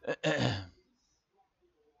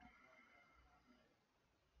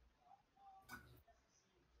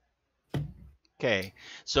 Okay,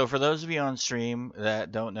 so for those of you on stream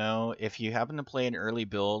that don't know, if you happen to play an early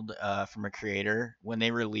build from a creator, when they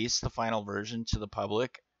release the final version to the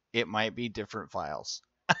public, it might be different files.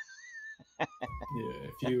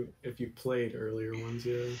 Yeah, if you played earlier ones,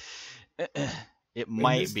 yeah. It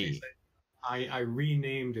might be. Case, I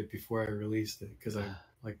renamed it before I released it because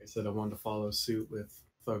like I said, I wanted to follow suit with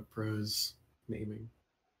THUGPro's naming.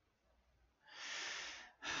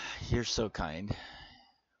 You're so kind.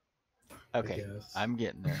 Okay, I'm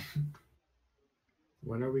getting there.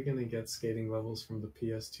 When are we gonna get skating levels from the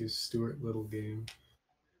PS2 Stuart Little game?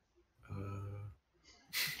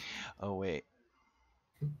 Oh wait.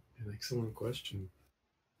 An excellent question.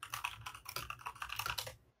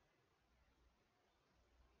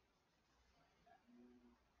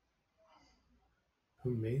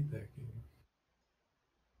 Who made that game?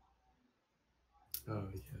 Oh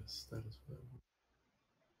yes, that is what.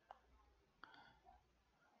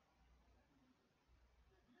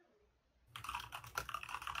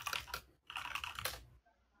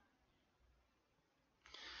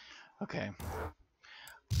 Okay.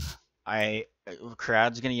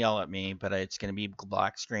 Crad's gonna yell at me, but it's gonna be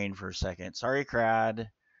black screen for a second. Sorry, Crad.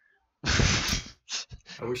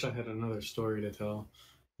 I wish I had another story to tell.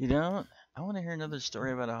 You don't? I want to hear another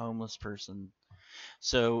story about a homeless person.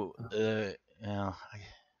 So, I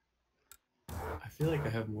feel like I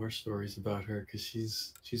have more stories about her because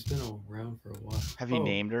she's been around for a while. Have you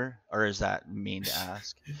named her, or is that mean to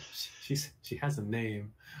ask? She has a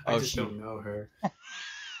name. I just don't know her.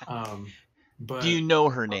 But do you know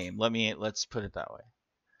her name? Let's put it that way.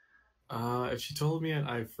 If she told me it,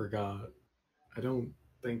 I forgot. I don't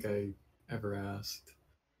think I ever asked.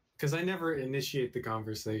 Because I never initiate the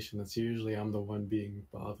conversation. That's usually I'm the one being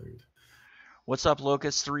bothered. What's up,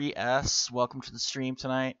 Locust3S? Welcome to the stream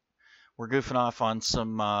tonight. We're goofing off on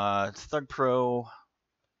some THUGPro.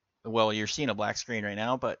 Well, you're seeing a black screen right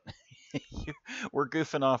now, but we're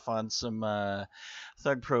goofing off on some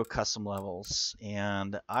THUGPro custom levels.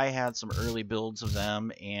 And I had some early builds of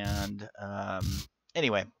them. And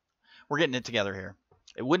anyway, we're getting it together here.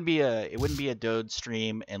 It wouldn't be a Dode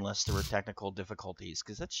stream unless there were technical difficulties,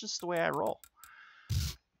 because that's just the way I roll.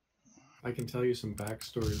 I can tell you some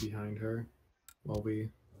backstory behind her while we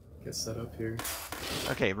get set up here.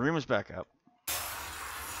 Okay, room is back up.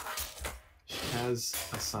 She has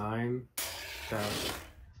a sign that,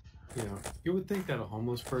 you would think that a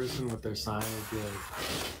homeless person with their sign would be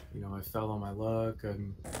like, I fell on my luck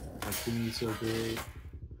and my feeling's so great.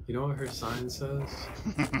 You know what her sign says?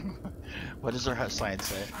 What does her sign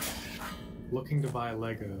say? Looking to buy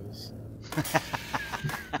Legos.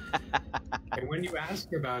 And when you ask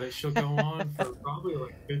her about it, she'll go on for probably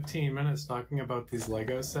like 15 minutes talking about these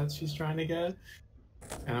Lego sets she's trying to get.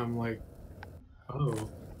 And I'm like, oh,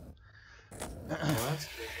 well, that's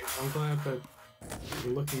great. I'm glad that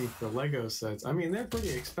you're looking for Lego sets. I mean, they're pretty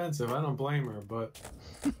expensive. I don't blame her, but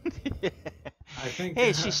I think...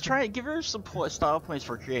 Hey, she's trying to give her some style points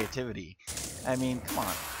for creativity. I mean, come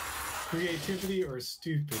on. Creativity or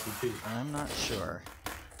stupidity? I'm not sure.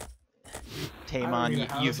 Tamon,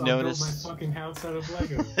 you've noticed. I'll build my fucking house out of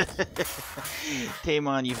Legos.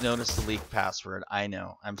 Tamon, you've noticed the leaked password. I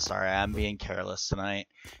know. I'm sorry. I'm being careless tonight,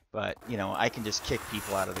 but I can just kick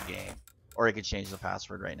people out of the game, or I could change the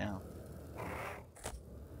password right now.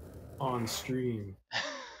 On stream.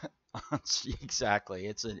 Exactly.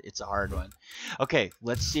 It's a hard one. Okay,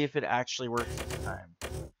 let's see if it actually works this time.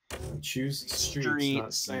 Choose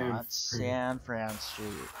streets, not San Fran Street.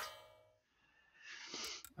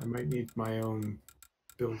 I might need my own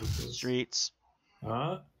build of this. Streets.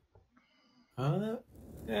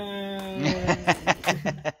 Yay!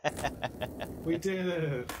 We did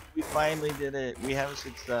it. We finally did it. We have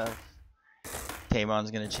some stuff.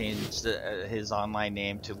 Tamon's gonna change his online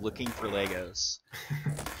name to Looking for Legos.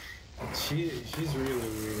 She's really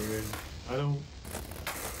weird. I don't.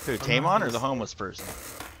 Who, Tamon or the homeless person?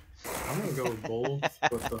 I'm gonna go with both,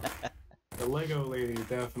 but the Lego lady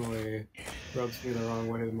definitely rubs me the wrong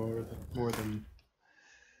way more than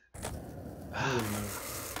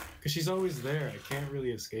because she's always there. I can't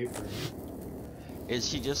really escape her. Is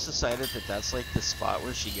she just decided that that's like the spot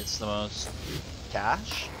where she gets the most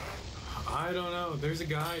cash? I don't know. There's a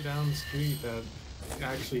guy down the street that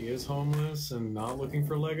actually is homeless and not looking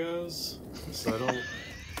for Legos, so I don't.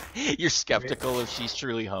 You're skeptical if she's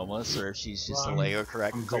truly homeless or if she's just a Lego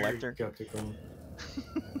collector? Very skeptical.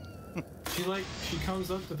 She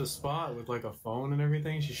comes up to the spot with like a phone and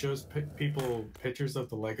everything. She shows people pictures of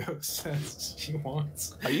the Lego sets she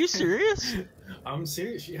wants. Are you serious? I'm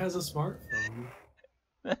serious. She has a smartphone.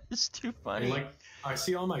 That's too funny. And, like, I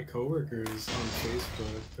see all my coworkers on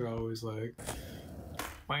Facebook. They're always like,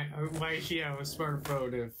 "Why does she have a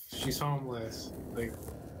smartphone if she's homeless?" Like,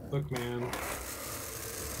 look, man.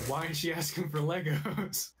 Why is she asking for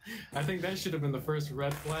Legos? I think that should have been the first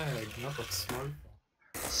red flag, not the smartphone.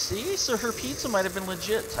 See? So her pizza might have been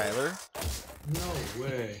legit, Tyler. No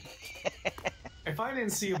way. If I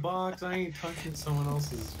didn't see a box, I ain't touching someone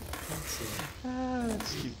else's pizza.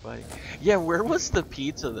 That's too funny. Yeah, where was the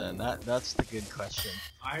pizza then? That's the good question.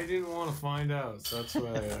 I didn't want to find out, so that's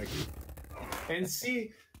why And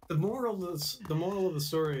see, the moral of the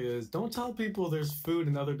story is don't tell people there's food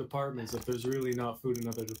in other departments if there's really not food in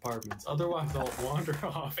other departments. Otherwise, they'll wander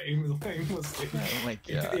off aimlessly Oh my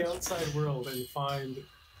into god. the outside world and find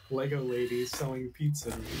Lego ladies selling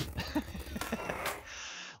pizza.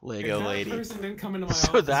 Lego if that lady. person didn't come into my So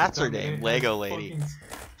office that's her and tell me name, they Lego had lady.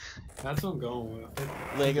 That's what I'm going with.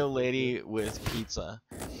 Lego lady with pizza.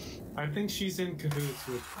 I think she's in cahoots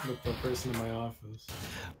with the person in my office.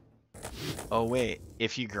 Oh wait,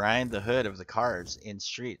 if you grind the hood of the cars in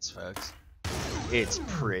Streets, folks, it's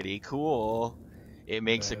pretty cool. It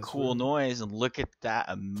makes a cool noise, and look at that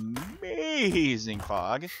amazing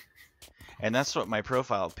fog. And that's what my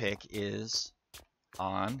profile pic is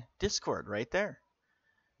on Discord right there.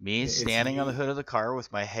 Me standing on the hood of the car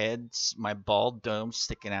with my head, my bald dome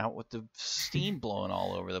sticking out with the steam blowing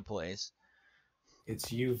all over the place.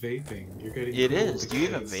 It's you vaping. You're getting. It is. Do you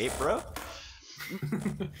even vape, bro?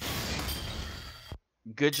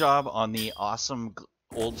 Good job on the awesome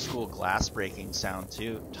old school glass breaking sound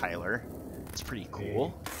too, Tyler. It's pretty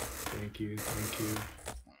cool. Hey, thank you.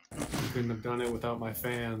 Couldn't have done it without my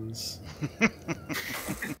fans.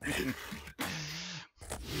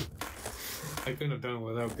 I couldn't have done it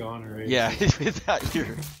without Goner. Yeah, without your.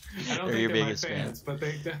 I don't think your they're biggest my fans, but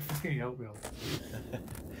they definitely helped me.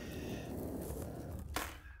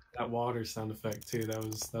 That water sound effect too. That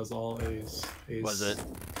was all A's. Was it?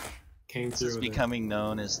 Came This through. is becoming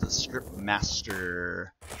known as the script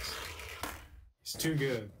master. He's too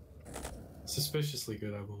good. Suspiciously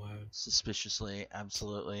good, I will add. Suspiciously,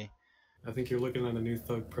 absolutely. I think you're looking at a new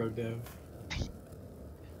THUGPro dev.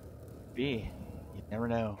 You never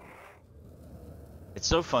know. It's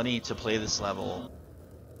so funny to play this level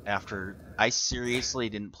after I seriously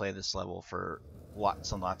didn't play this level for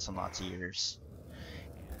lots and lots and lots of years.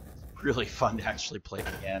 It's really fun to actually play it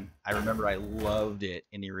again. I remember I loved it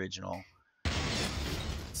in the original.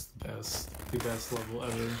 It's the best level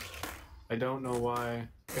ever. I don't know why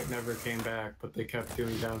it never came back, but they kept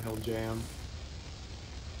doing Downhill Jam.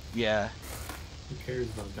 Yeah. Who cares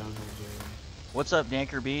about Downhill Jam? What's up,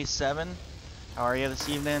 Danker B7? How are you this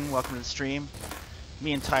evening? Welcome to the stream.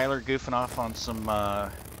 Me and Tyler goofing off on some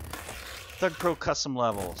THUGPro custom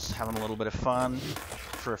levels, having a little bit of fun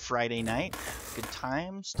for a Friday night. Good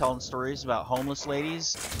times, telling stories about homeless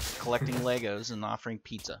ladies, collecting Legos, and offering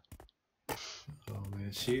pizza. Oh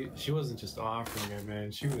man, she wasn't just offering it, man.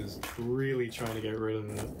 She was really trying to get rid of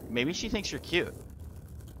it. Maybe she thinks you're cute.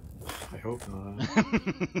 I hope not.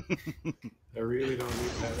 I really don't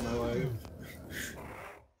need that in my life.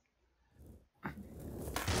 I'm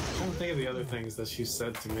trying to think of the other things that she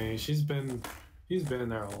said to me. She's been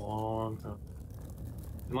there a long time.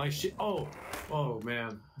 And like oh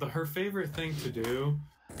man, her favorite thing to do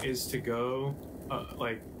is to go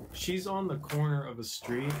like she's on the corner of a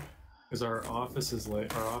street because our office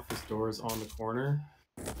door is on the corner.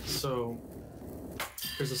 So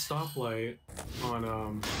there's a stoplight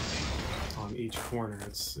on each corner.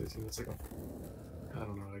 It's like I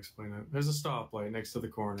don't know how to explain it. There's a stoplight next to the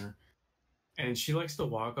corner. And she likes to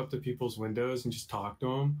walk up to people's windows and just talk to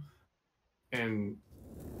them. And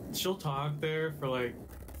she'll talk there for like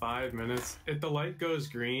 5 minutes. If the light goes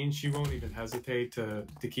green, she won't even hesitate to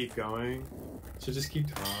keep going. She'll just keep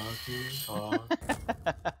talking.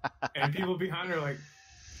 And people behind her are like,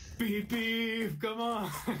 beep, beep, come on.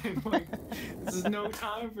 Like, this is no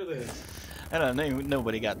time for this. I don't know,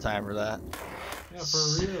 nobody got time for that. Yeah, for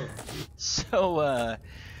real. So,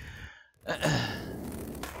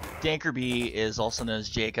 Dankerby is also known as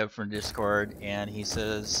Jacob from Discord, and he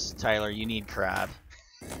says, Tyler, you need crab.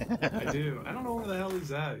 I do. I don't know where the hell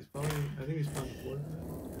he's at. He's probably, I think he's playing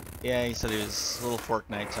Fortnite. Yeah, he said it was a little fork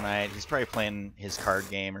night tonight. He's probably playing his card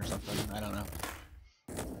game or something. I don't know.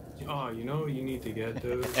 Oh, you know what you need to get,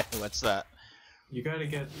 dude? What's that? You gotta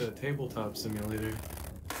get the tabletop simulator.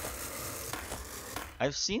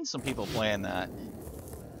 I've seen some people playing that.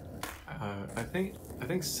 I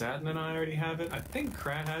think Satin and I already have it. I think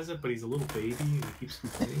Krat has it, but he's a little baby and he keeps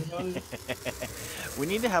complaining about it. we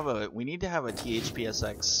need to have a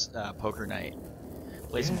THPSX poker night.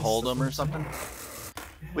 Play some Hold'em or something. Yes.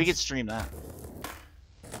 We could stream that.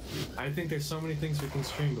 I think there's so many things we can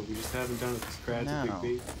stream, but we just haven't done it because Krat's a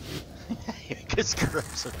big baby. Because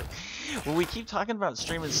Krat's well, we keep talking about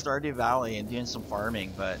streaming Stardew Valley and doing some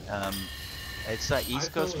farming, but it's that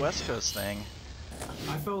East Coast West Coast thing.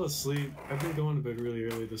 I fell asleep. I've been going to bed really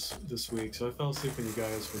early this week, so I fell asleep when you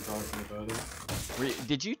guys were talking about it.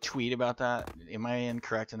 Did you tweet about that? Am I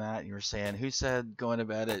incorrect in that? You were saying, who said going to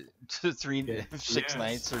bed at 6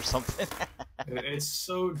 nights or something? It's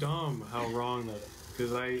so dumb how wrong that is.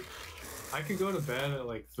 Because I could go to bed at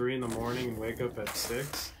like 3 in the morning and wake up at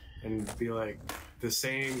 6 and be like the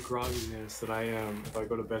same grogginess that I am if I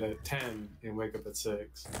go to bed at 10 and wake up at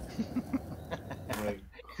 6. Like,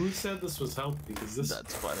 who said this was healthy? Because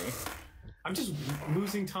That's funny. I'm just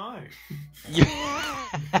losing time. Yeah.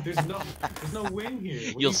 there's no win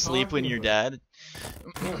here. You'll sleep when you're dead?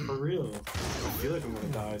 Yeah, for real. I feel like I'm gonna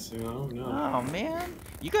die soon. I don't know. Oh man,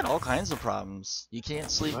 you got all kinds of problems. You can't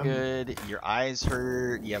sleep good. Your eyes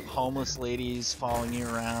hurt. You have homeless ladies following you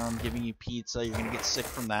around, giving you pizza. You're gonna get sick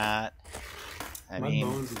from that. My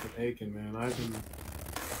bones have been aching, man.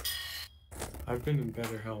 I've been in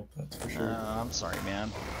better health, that's for sure. I'm sorry,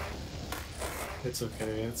 man. It's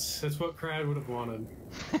okay. It's what Crad would have wanted.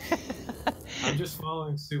 I'm just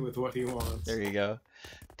following suit with what he wants. There you go.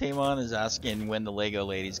 Tamon is asking when the Lego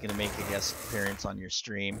lady's gonna make a guest appearance on your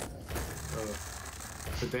stream.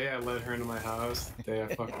 The day I let her into my house, the day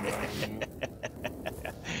I fucking died, man.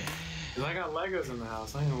 Cause I got Legos in the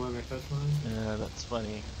house. I ain't gonna let her touch mine. Yeah, that's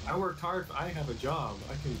funny. I worked hard. I have a job.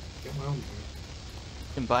 I can get my own thing.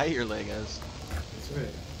 You can buy your Legos. That's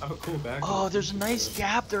right. I have a cool backpack. Oh, there's a nice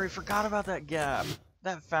gap there. I forgot about that gap.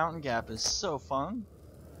 That fountain gap is so fun.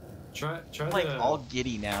 Try I'm like all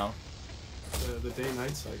giddy now. The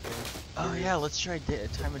day-night cycle. Oh yeah, let's try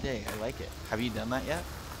time of day. I like it. Have you done that yet?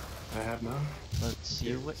 I have not. Let's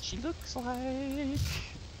see what she looks like.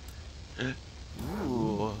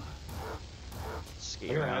 Ooh. I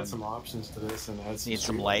gotta add some options to this and add some. Need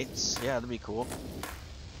some lights? Yeah, that'd be cool.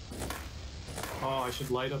 Oh, I should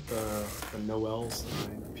light up the Noel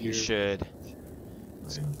sign. You should.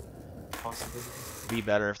 Possibly. Be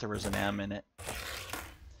better if there was an M in it.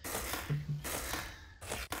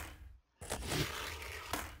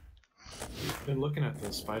 I've been looking at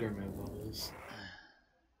the Spider-Man levels.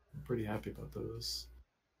 I'm pretty happy about those.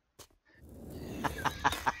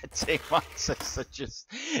 Tamon says such a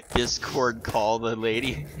Discord call the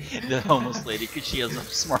lady, the homeless lady, because she has a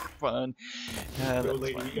smartphone. Yo,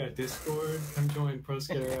 lady, funny. You got Discord? Come join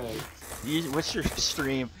ProSkater X. What's your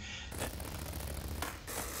stream?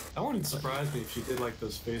 That wouldn't surprise me if she did like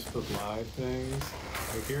those Facebook Live things.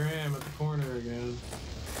 Like, here I am at the corner again,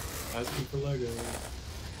 asking for Legos.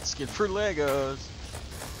 Asking for Legos.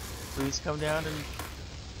 Please come down and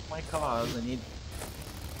my cause. I need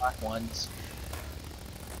black ones.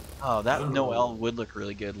 Oh, that Noel would look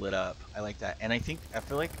really good lit up. I like that. And I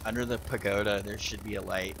feel like under the pagoda there should be a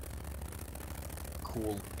light.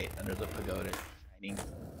 Cool light under the pagoda shining.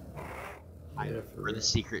 Yeah, where the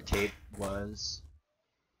secret tape was.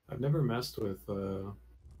 I've never messed with the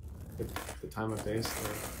time of day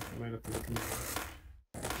stuff. I might have to look into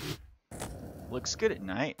that. Looks good at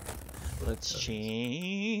night. Let's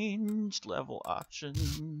change level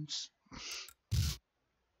options.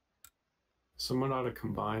 Someone ought to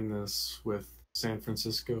combine this with San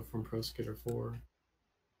Francisco from Pro Skater 4.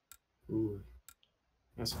 Ooh,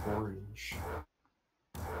 that's orange.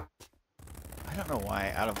 I don't know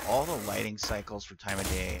why. Out of all the lighting cycles for time of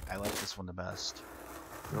day, I like this one the best.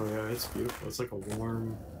 Oh yeah, it's beautiful. It's like a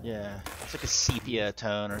warm... Yeah, it's like a sepia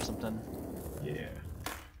tone or something. Yeah.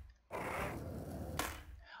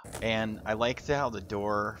 And I like how the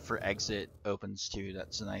door for exit opens too.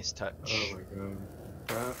 That's a nice touch. Oh my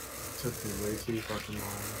god. took me way too fucking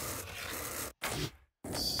long.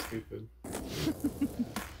 It's stupid.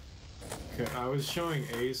 Okay, I was showing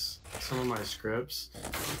Ace some of my scripts,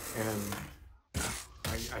 and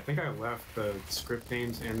I think I left the script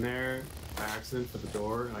names in there by accident for the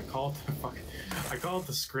door, and I called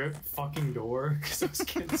the script fucking door because I was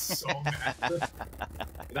getting so mad. And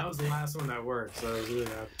that was the last one that worked, so I was really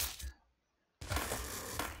happy.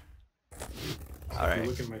 Alright. If you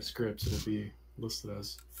look at my scripts, it'll be listed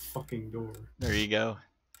as fucking door. There you go.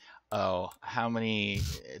 Oh, how many?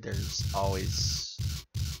 There's always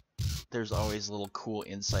little cool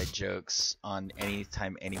inside jokes on any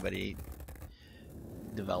time anybody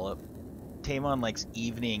develop. Tamon likes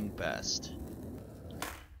evening best.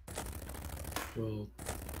 Well,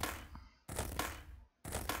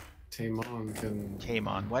 Tamon can.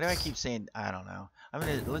 Tamon. Why do I keep saying? I don't know.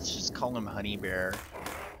 Let's just call him Honey Bear.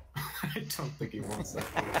 I don't think he wants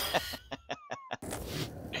that.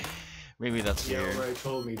 Maybe that's yeah, weird. Right.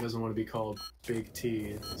 Told me he doesn't want to be called Big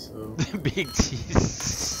T. So Big T.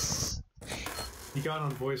 He got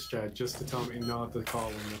on voice chat just to tell me not to call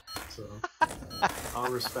him. So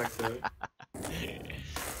I'll respect it.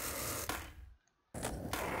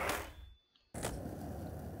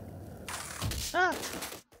 Ah.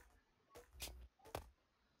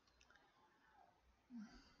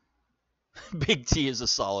 Big T is a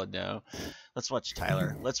solid no. Let's watch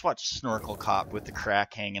Tyler. Let's watch Snorkel Cop with the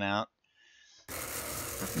crack hanging out. I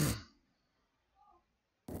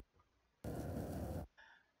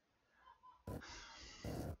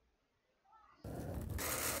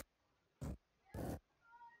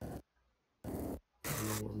don't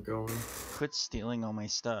know where I'm going. Quit stealing all my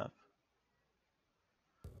stuff.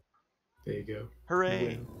 There you go.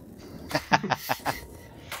 Hooray!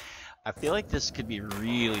 I feel like this could be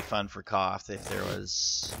really fun for Koth if there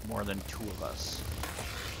was more than 2 of us.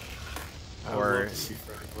 I would love to see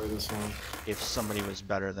Freddy play this one. If somebody was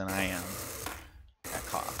better than I am at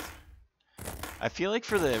Koth. I feel like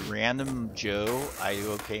for the random Joe, I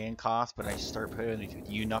do okay in Koth, but I start playing with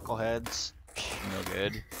you knuckleheads, no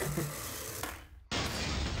good.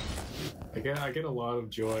 I get a lot of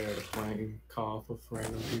joy out of playing Koth with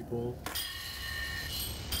random people.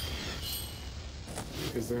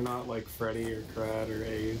 Because they're not like Freddy or Crad or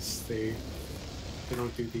Ace. They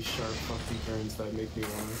don't do these sharp fucking turns that make me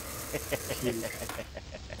want to puke.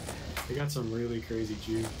 They got some really crazy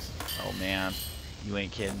jukes. Oh man, you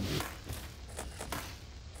ain't kidding.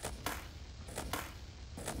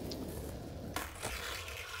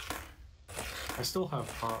 I still have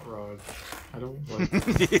Hot Rod. I don't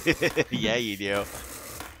like. Yeah, you do.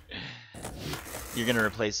 You're gonna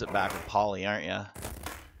replace it back with Polly, aren't you?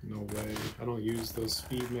 No way. I don't use those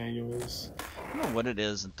speed manuals. I don't know what it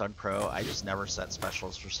is in THUGPro. I just never set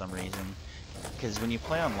specials for some reason. Because when you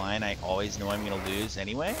play online, I always know I'm gonna lose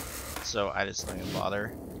anyway. So I just don't even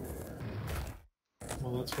bother.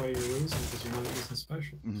 Well, that's why you're losing, because you're not using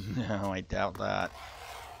specials. No, I doubt that.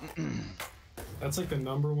 That's like the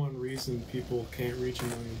 #1 reason people can't reach 1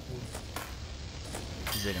 million points.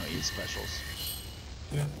 Because they don't use specials.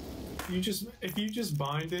 Yeah. If you just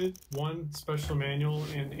binded one special manual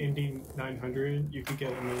and Indy 900, you could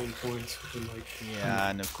get 1 million points within like. Yeah,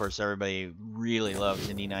 and of course everybody really loves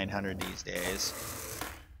Indy 900 these days.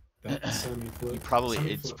 That semi-flip. It's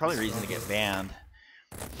probably a reason to get banned.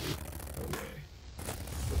 Okay.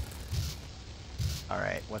 All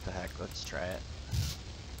right, what the heck? Let's try it.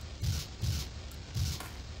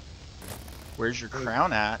 Where's your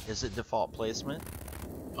crown at? Is it default placement?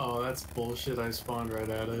 Oh, that's bullshit. I spawned right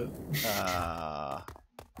at it.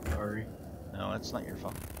 Sorry. No, it's not your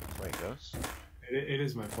fault. That's the way it goes. It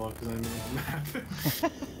is my fault because I know the map.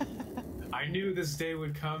 I knew this day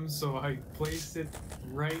would come, so I placed it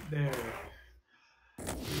right there.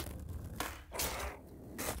 Let's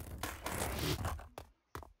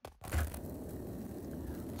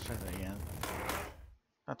try that again.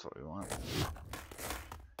 That's what we want.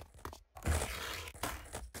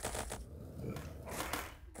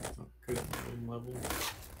 Not good at my own level.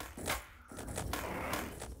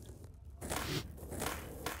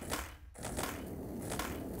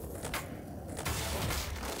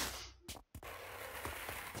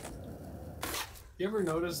 You ever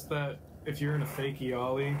notice that if you're in a fakey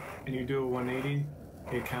ollie and you do a 180,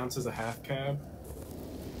 it counts as a half cab?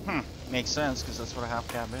 Makes sense, because that's what a half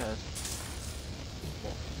cab is.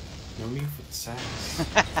 No need for the sass.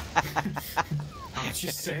 I'm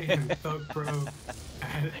just saying, THUGPro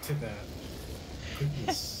added to that.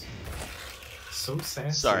 Goodness. So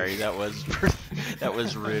sassy. Sorry, that was that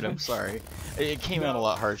was rude. I'm sorry. It came out a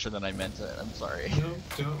lot harsher than I meant it. I'm sorry.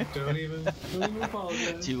 No, don't even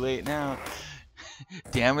apologize. Too late now.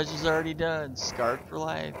 Damage is already done. Scarred for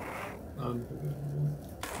life. Unbelievable.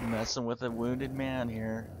 Messing with a wounded man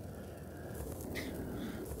here.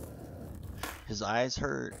 His eyes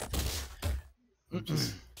hurt.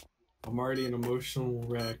 I'm already an emotional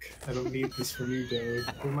wreck. I don't need this from you, Dave.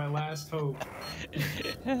 You're my last hope.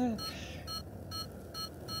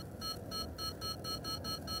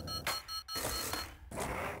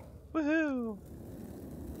 Woohoo!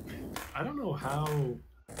 I don't know how.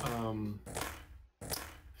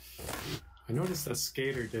 I noticed that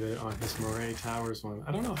Skater did it on his Moray Towers one.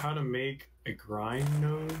 I don't know how to make a grind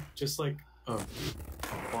node, just like a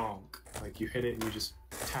bonk. Like you hit it and you just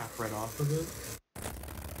tap right off of it.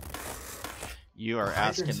 You are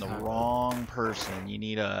asking the wrong person. You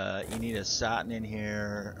need a Satin in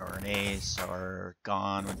here, or an Ace, or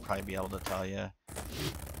Gone would probably be able to tell you.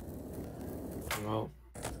 Well,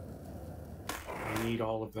 I need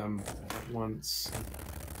all of them at once.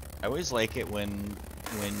 I always like it when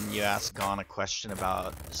you ask Gone a question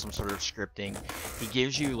about some sort of scripting. He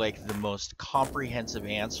gives you like the most comprehensive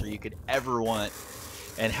answer you could ever want.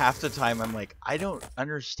 And half the time I'm like, I don't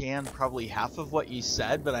understand probably half of what you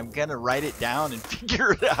said, but I'm gonna write it down and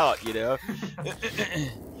figure it out, you know?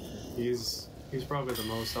 He's probably the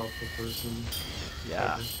most helpful person.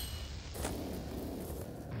 Yeah. Ever.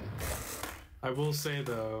 I will say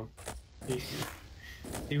though,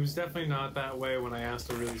 he was definitely not that way when I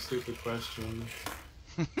asked a really stupid question.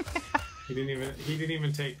 He didn't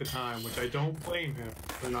even take the time, which I don't blame him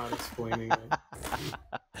for not explaining it.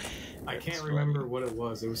 I can't remember what it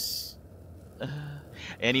was. It was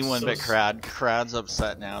anyone so but Crad. Crad's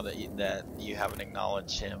upset now that you haven't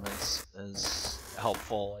acknowledged him as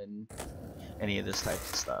helpful in any of this type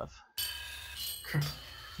of stuff.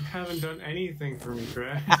 You haven't done anything for me,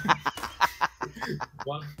 Crad.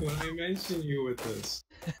 Why would I mention you with this?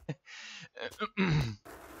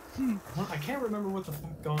 Well, I can't remember what the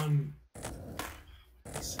fuck Gone.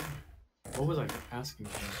 What was I asking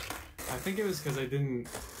for? I think it was because I didn't.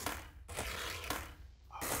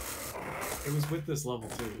 It was with this level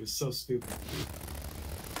too. It was so stupid.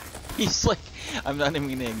 He's like, I'm not even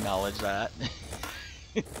gonna acknowledge that.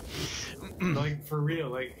 Like for real,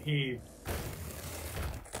 like he.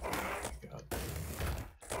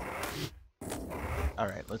 All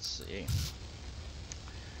right, let's see.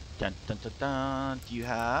 Dun dun dun dun. Do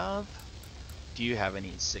you have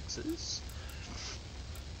any sixes?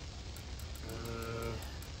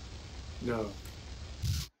 No.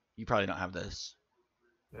 You probably don't have this.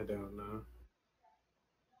 I don't know.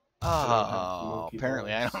 Oh,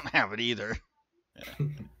 apparently I don't have it either.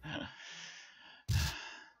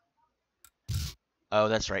 Oh,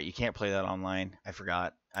 that's right. You can't play that online. I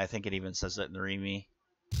forgot. I think it even says that in the README.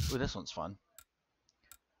 Ooh, this one's fun.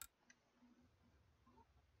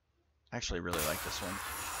 I actually really like this one.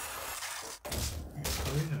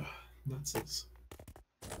 Oh yeah, that's it.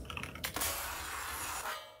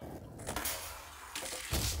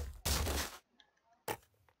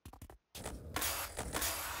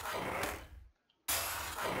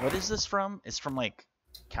 What is this from? It's from like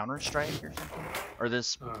Counter-Strike or something? Or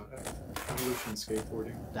this? Evolution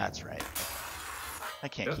skateboarding. That's right. I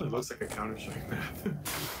can't Definitely keep looks up. like a Counter-Strike map.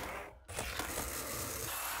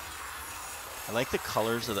 I like the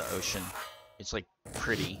colors of the ocean. It's like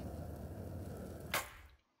pretty.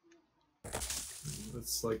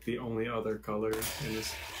 That's like the only other color in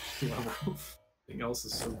this level. Everything else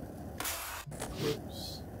is so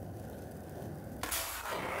gross.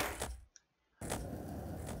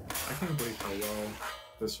 I can't believe how well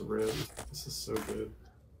this ripped. This is so good.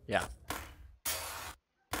 Yeah.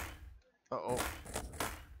 Uh-oh.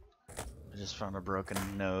 I just found a broken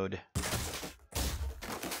node.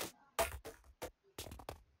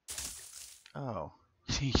 Oh.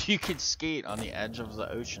 You could skate on the edge of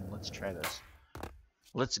the ocean. Let's try this.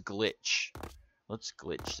 Let's glitch. Let's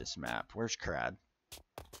glitch this map. Where's Crad?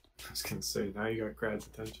 I was gonna say, now you got Crad's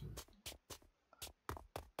attention.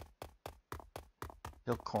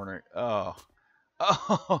 He'll corner. Oh.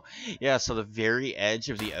 Oh, yeah, so the very edge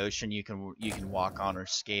of the ocean you can walk on or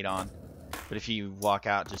skate on. But if you walk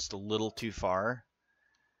out just a little too far,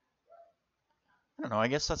 I don't know, I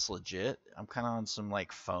guess that's legit. I'm kind of on some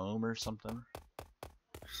like foam or something.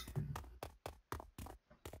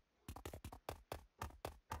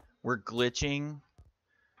 We're glitching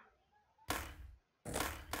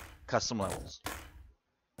custom levels.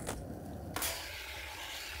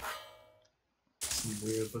 Some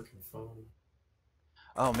weird looking foam.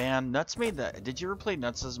 Oh man, Nuts made that. Did you ever play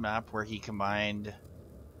Nuts' map where he combined,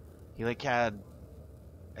 he like had,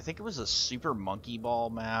 I think it was a Super Monkey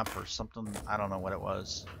Ball map or something, I don't know what it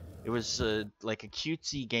was. It was like a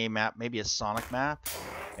cutesy game map, maybe a Sonic map,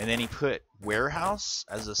 and then he put Warehouse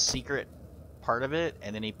as a secret part of it,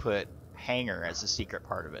 and then he put hangar as a secret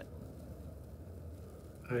part of it.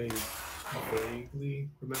 I vaguely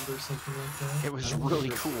remember something like that. It was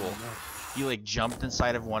really cool. You like jumped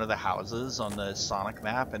inside of one of the houses on the Sonic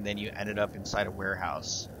map, and then you ended up inside a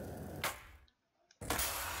warehouse.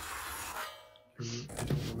 I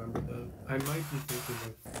don't remember that. I might be thinking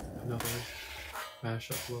of another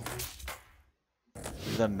mashup level.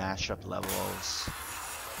 The mashup levels.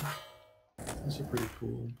 Those are pretty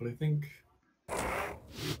cool, but I think I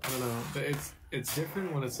don't know. It's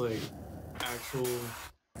different when it's like actual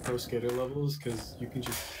pro skater levels because you can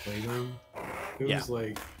just play them. It was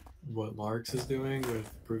like what Larks is doing with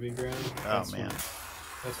Proving Ground. That's man,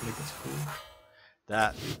 that's when it gets cool.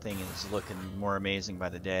 That thing is looking more amazing by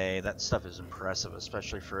the day. That stuff is impressive,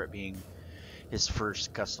 especially for it being his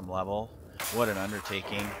first custom level. What an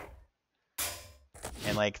undertaking.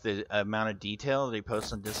 And like the amount of detail that he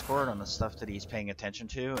posts on Discord on the stuff that he's paying attention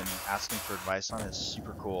to and asking for advice on is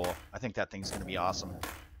super cool. I think that thing's going to be awesome.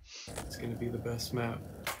 It's going to be the best map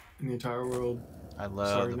in the entire world. I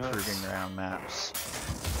love the Proving Ground maps.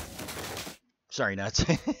 Sorry, Nuts.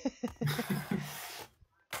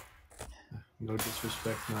 No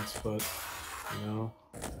disrespect, Nuts, but, you know,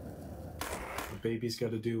 a baby's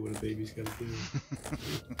got to do what a baby's got to do.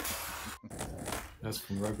 That's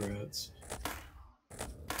from Rugrats.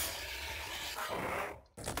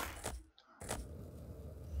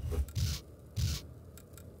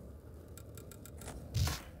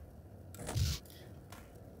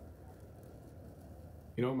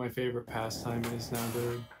 You know what my favorite pastime is now,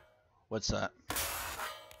 dude? What's that?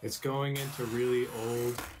 It's going into really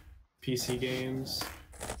old PC games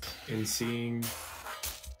and seeing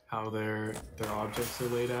how their objects are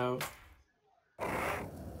laid out.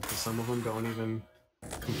 Some of them don't even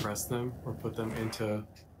compress them or put them into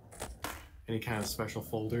any kind of special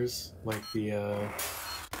folders, like the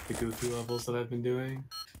Goofy levels that I've been doing.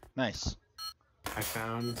 Nice. I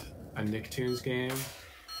found a Nicktoons game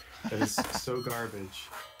that is so garbage,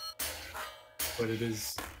 but it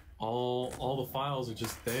is all the files are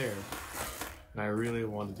just there, and I really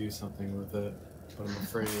want to do something with it, but I'm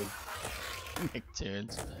afraid.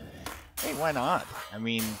 Nicktoons. Hey, why not? I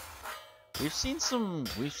mean, we've seen some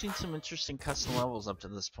interesting custom levels up to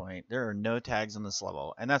this point. There are no tags on this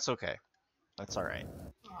level, and that's okay. That's all right.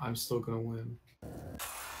 I'm still gonna win.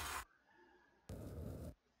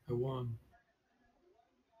 I won.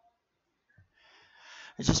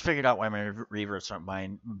 I just figured out why my reverts aren't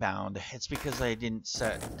bound. It's because I didn't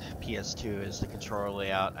set PS2 as the controller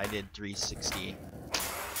layout. I did 360.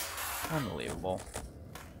 Unbelievable.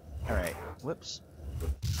 Alright, whoops.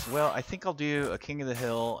 Well, I think I'll do a King of the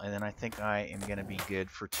Hill, and then I think I am going to be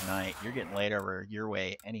good for tonight. You're getting late over your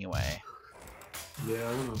way anyway. Yeah,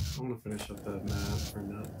 I wanna finish up that map for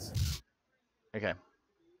Nuts. Okay.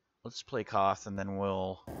 Let's play Koth, and then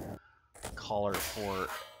we'll call our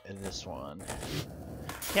fort in this one.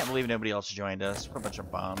 Can't believe nobody else joined us. We're a bunch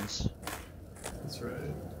of bums. That's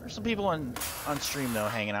right. There's some people on stream, though,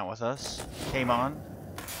 hanging out with us. Came on.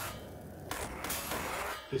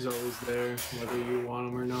 He's always there, whether you want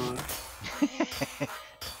him or not.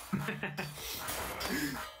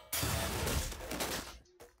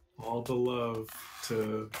 All the love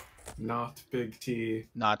to not Big T.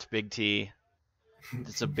 Not Big T.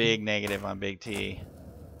 It's a big negative on Big T.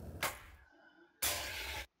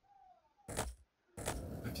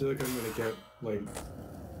 I feel like I'm gonna get, like,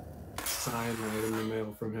 cyanide in the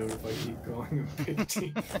mail from him if I keep calling him Big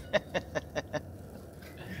T.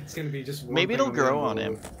 It's gonna be just one maybe thing it'll grow on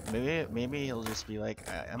him. with. Maybe he'll just be like,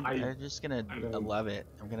 I'm just gonna love it.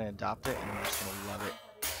 I'm gonna adopt it, and I'm just gonna love it.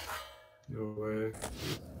 No way.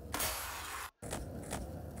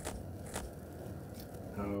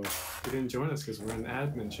 Oh, he didn't join us because we're in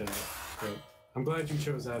admin chat, but I'm glad you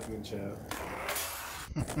chose admin chat.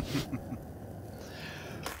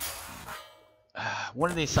 One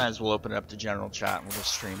of these times we'll open it up to general chat and we'll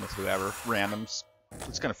just stream with whoever, randoms.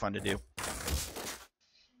 It's kind of fun to do.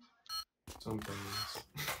 Sometimes.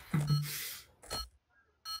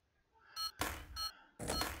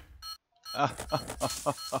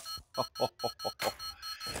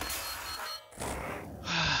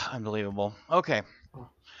 Unbelievable. Okay.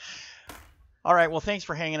 All right. Well, thanks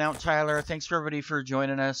for hanging out, Tyler. Thanks for everybody for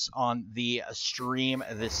joining us on the stream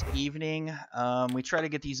this evening. We try to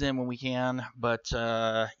get these in when we can, but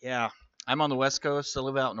yeah, I'm on the West Coast. I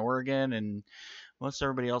live out in Oregon, and most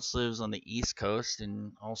everybody else lives on the East Coast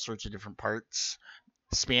in all sorts of different parts,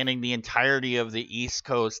 spanning the entirety of the East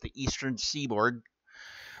Coast, the Eastern Seaboard.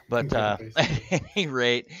 But at any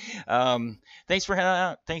rate, thanks for hanging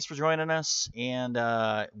out. Thanks for joining us,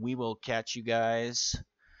 and we will catch you guys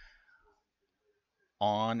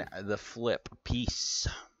on the flip. Peace.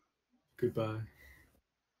 Goodbye.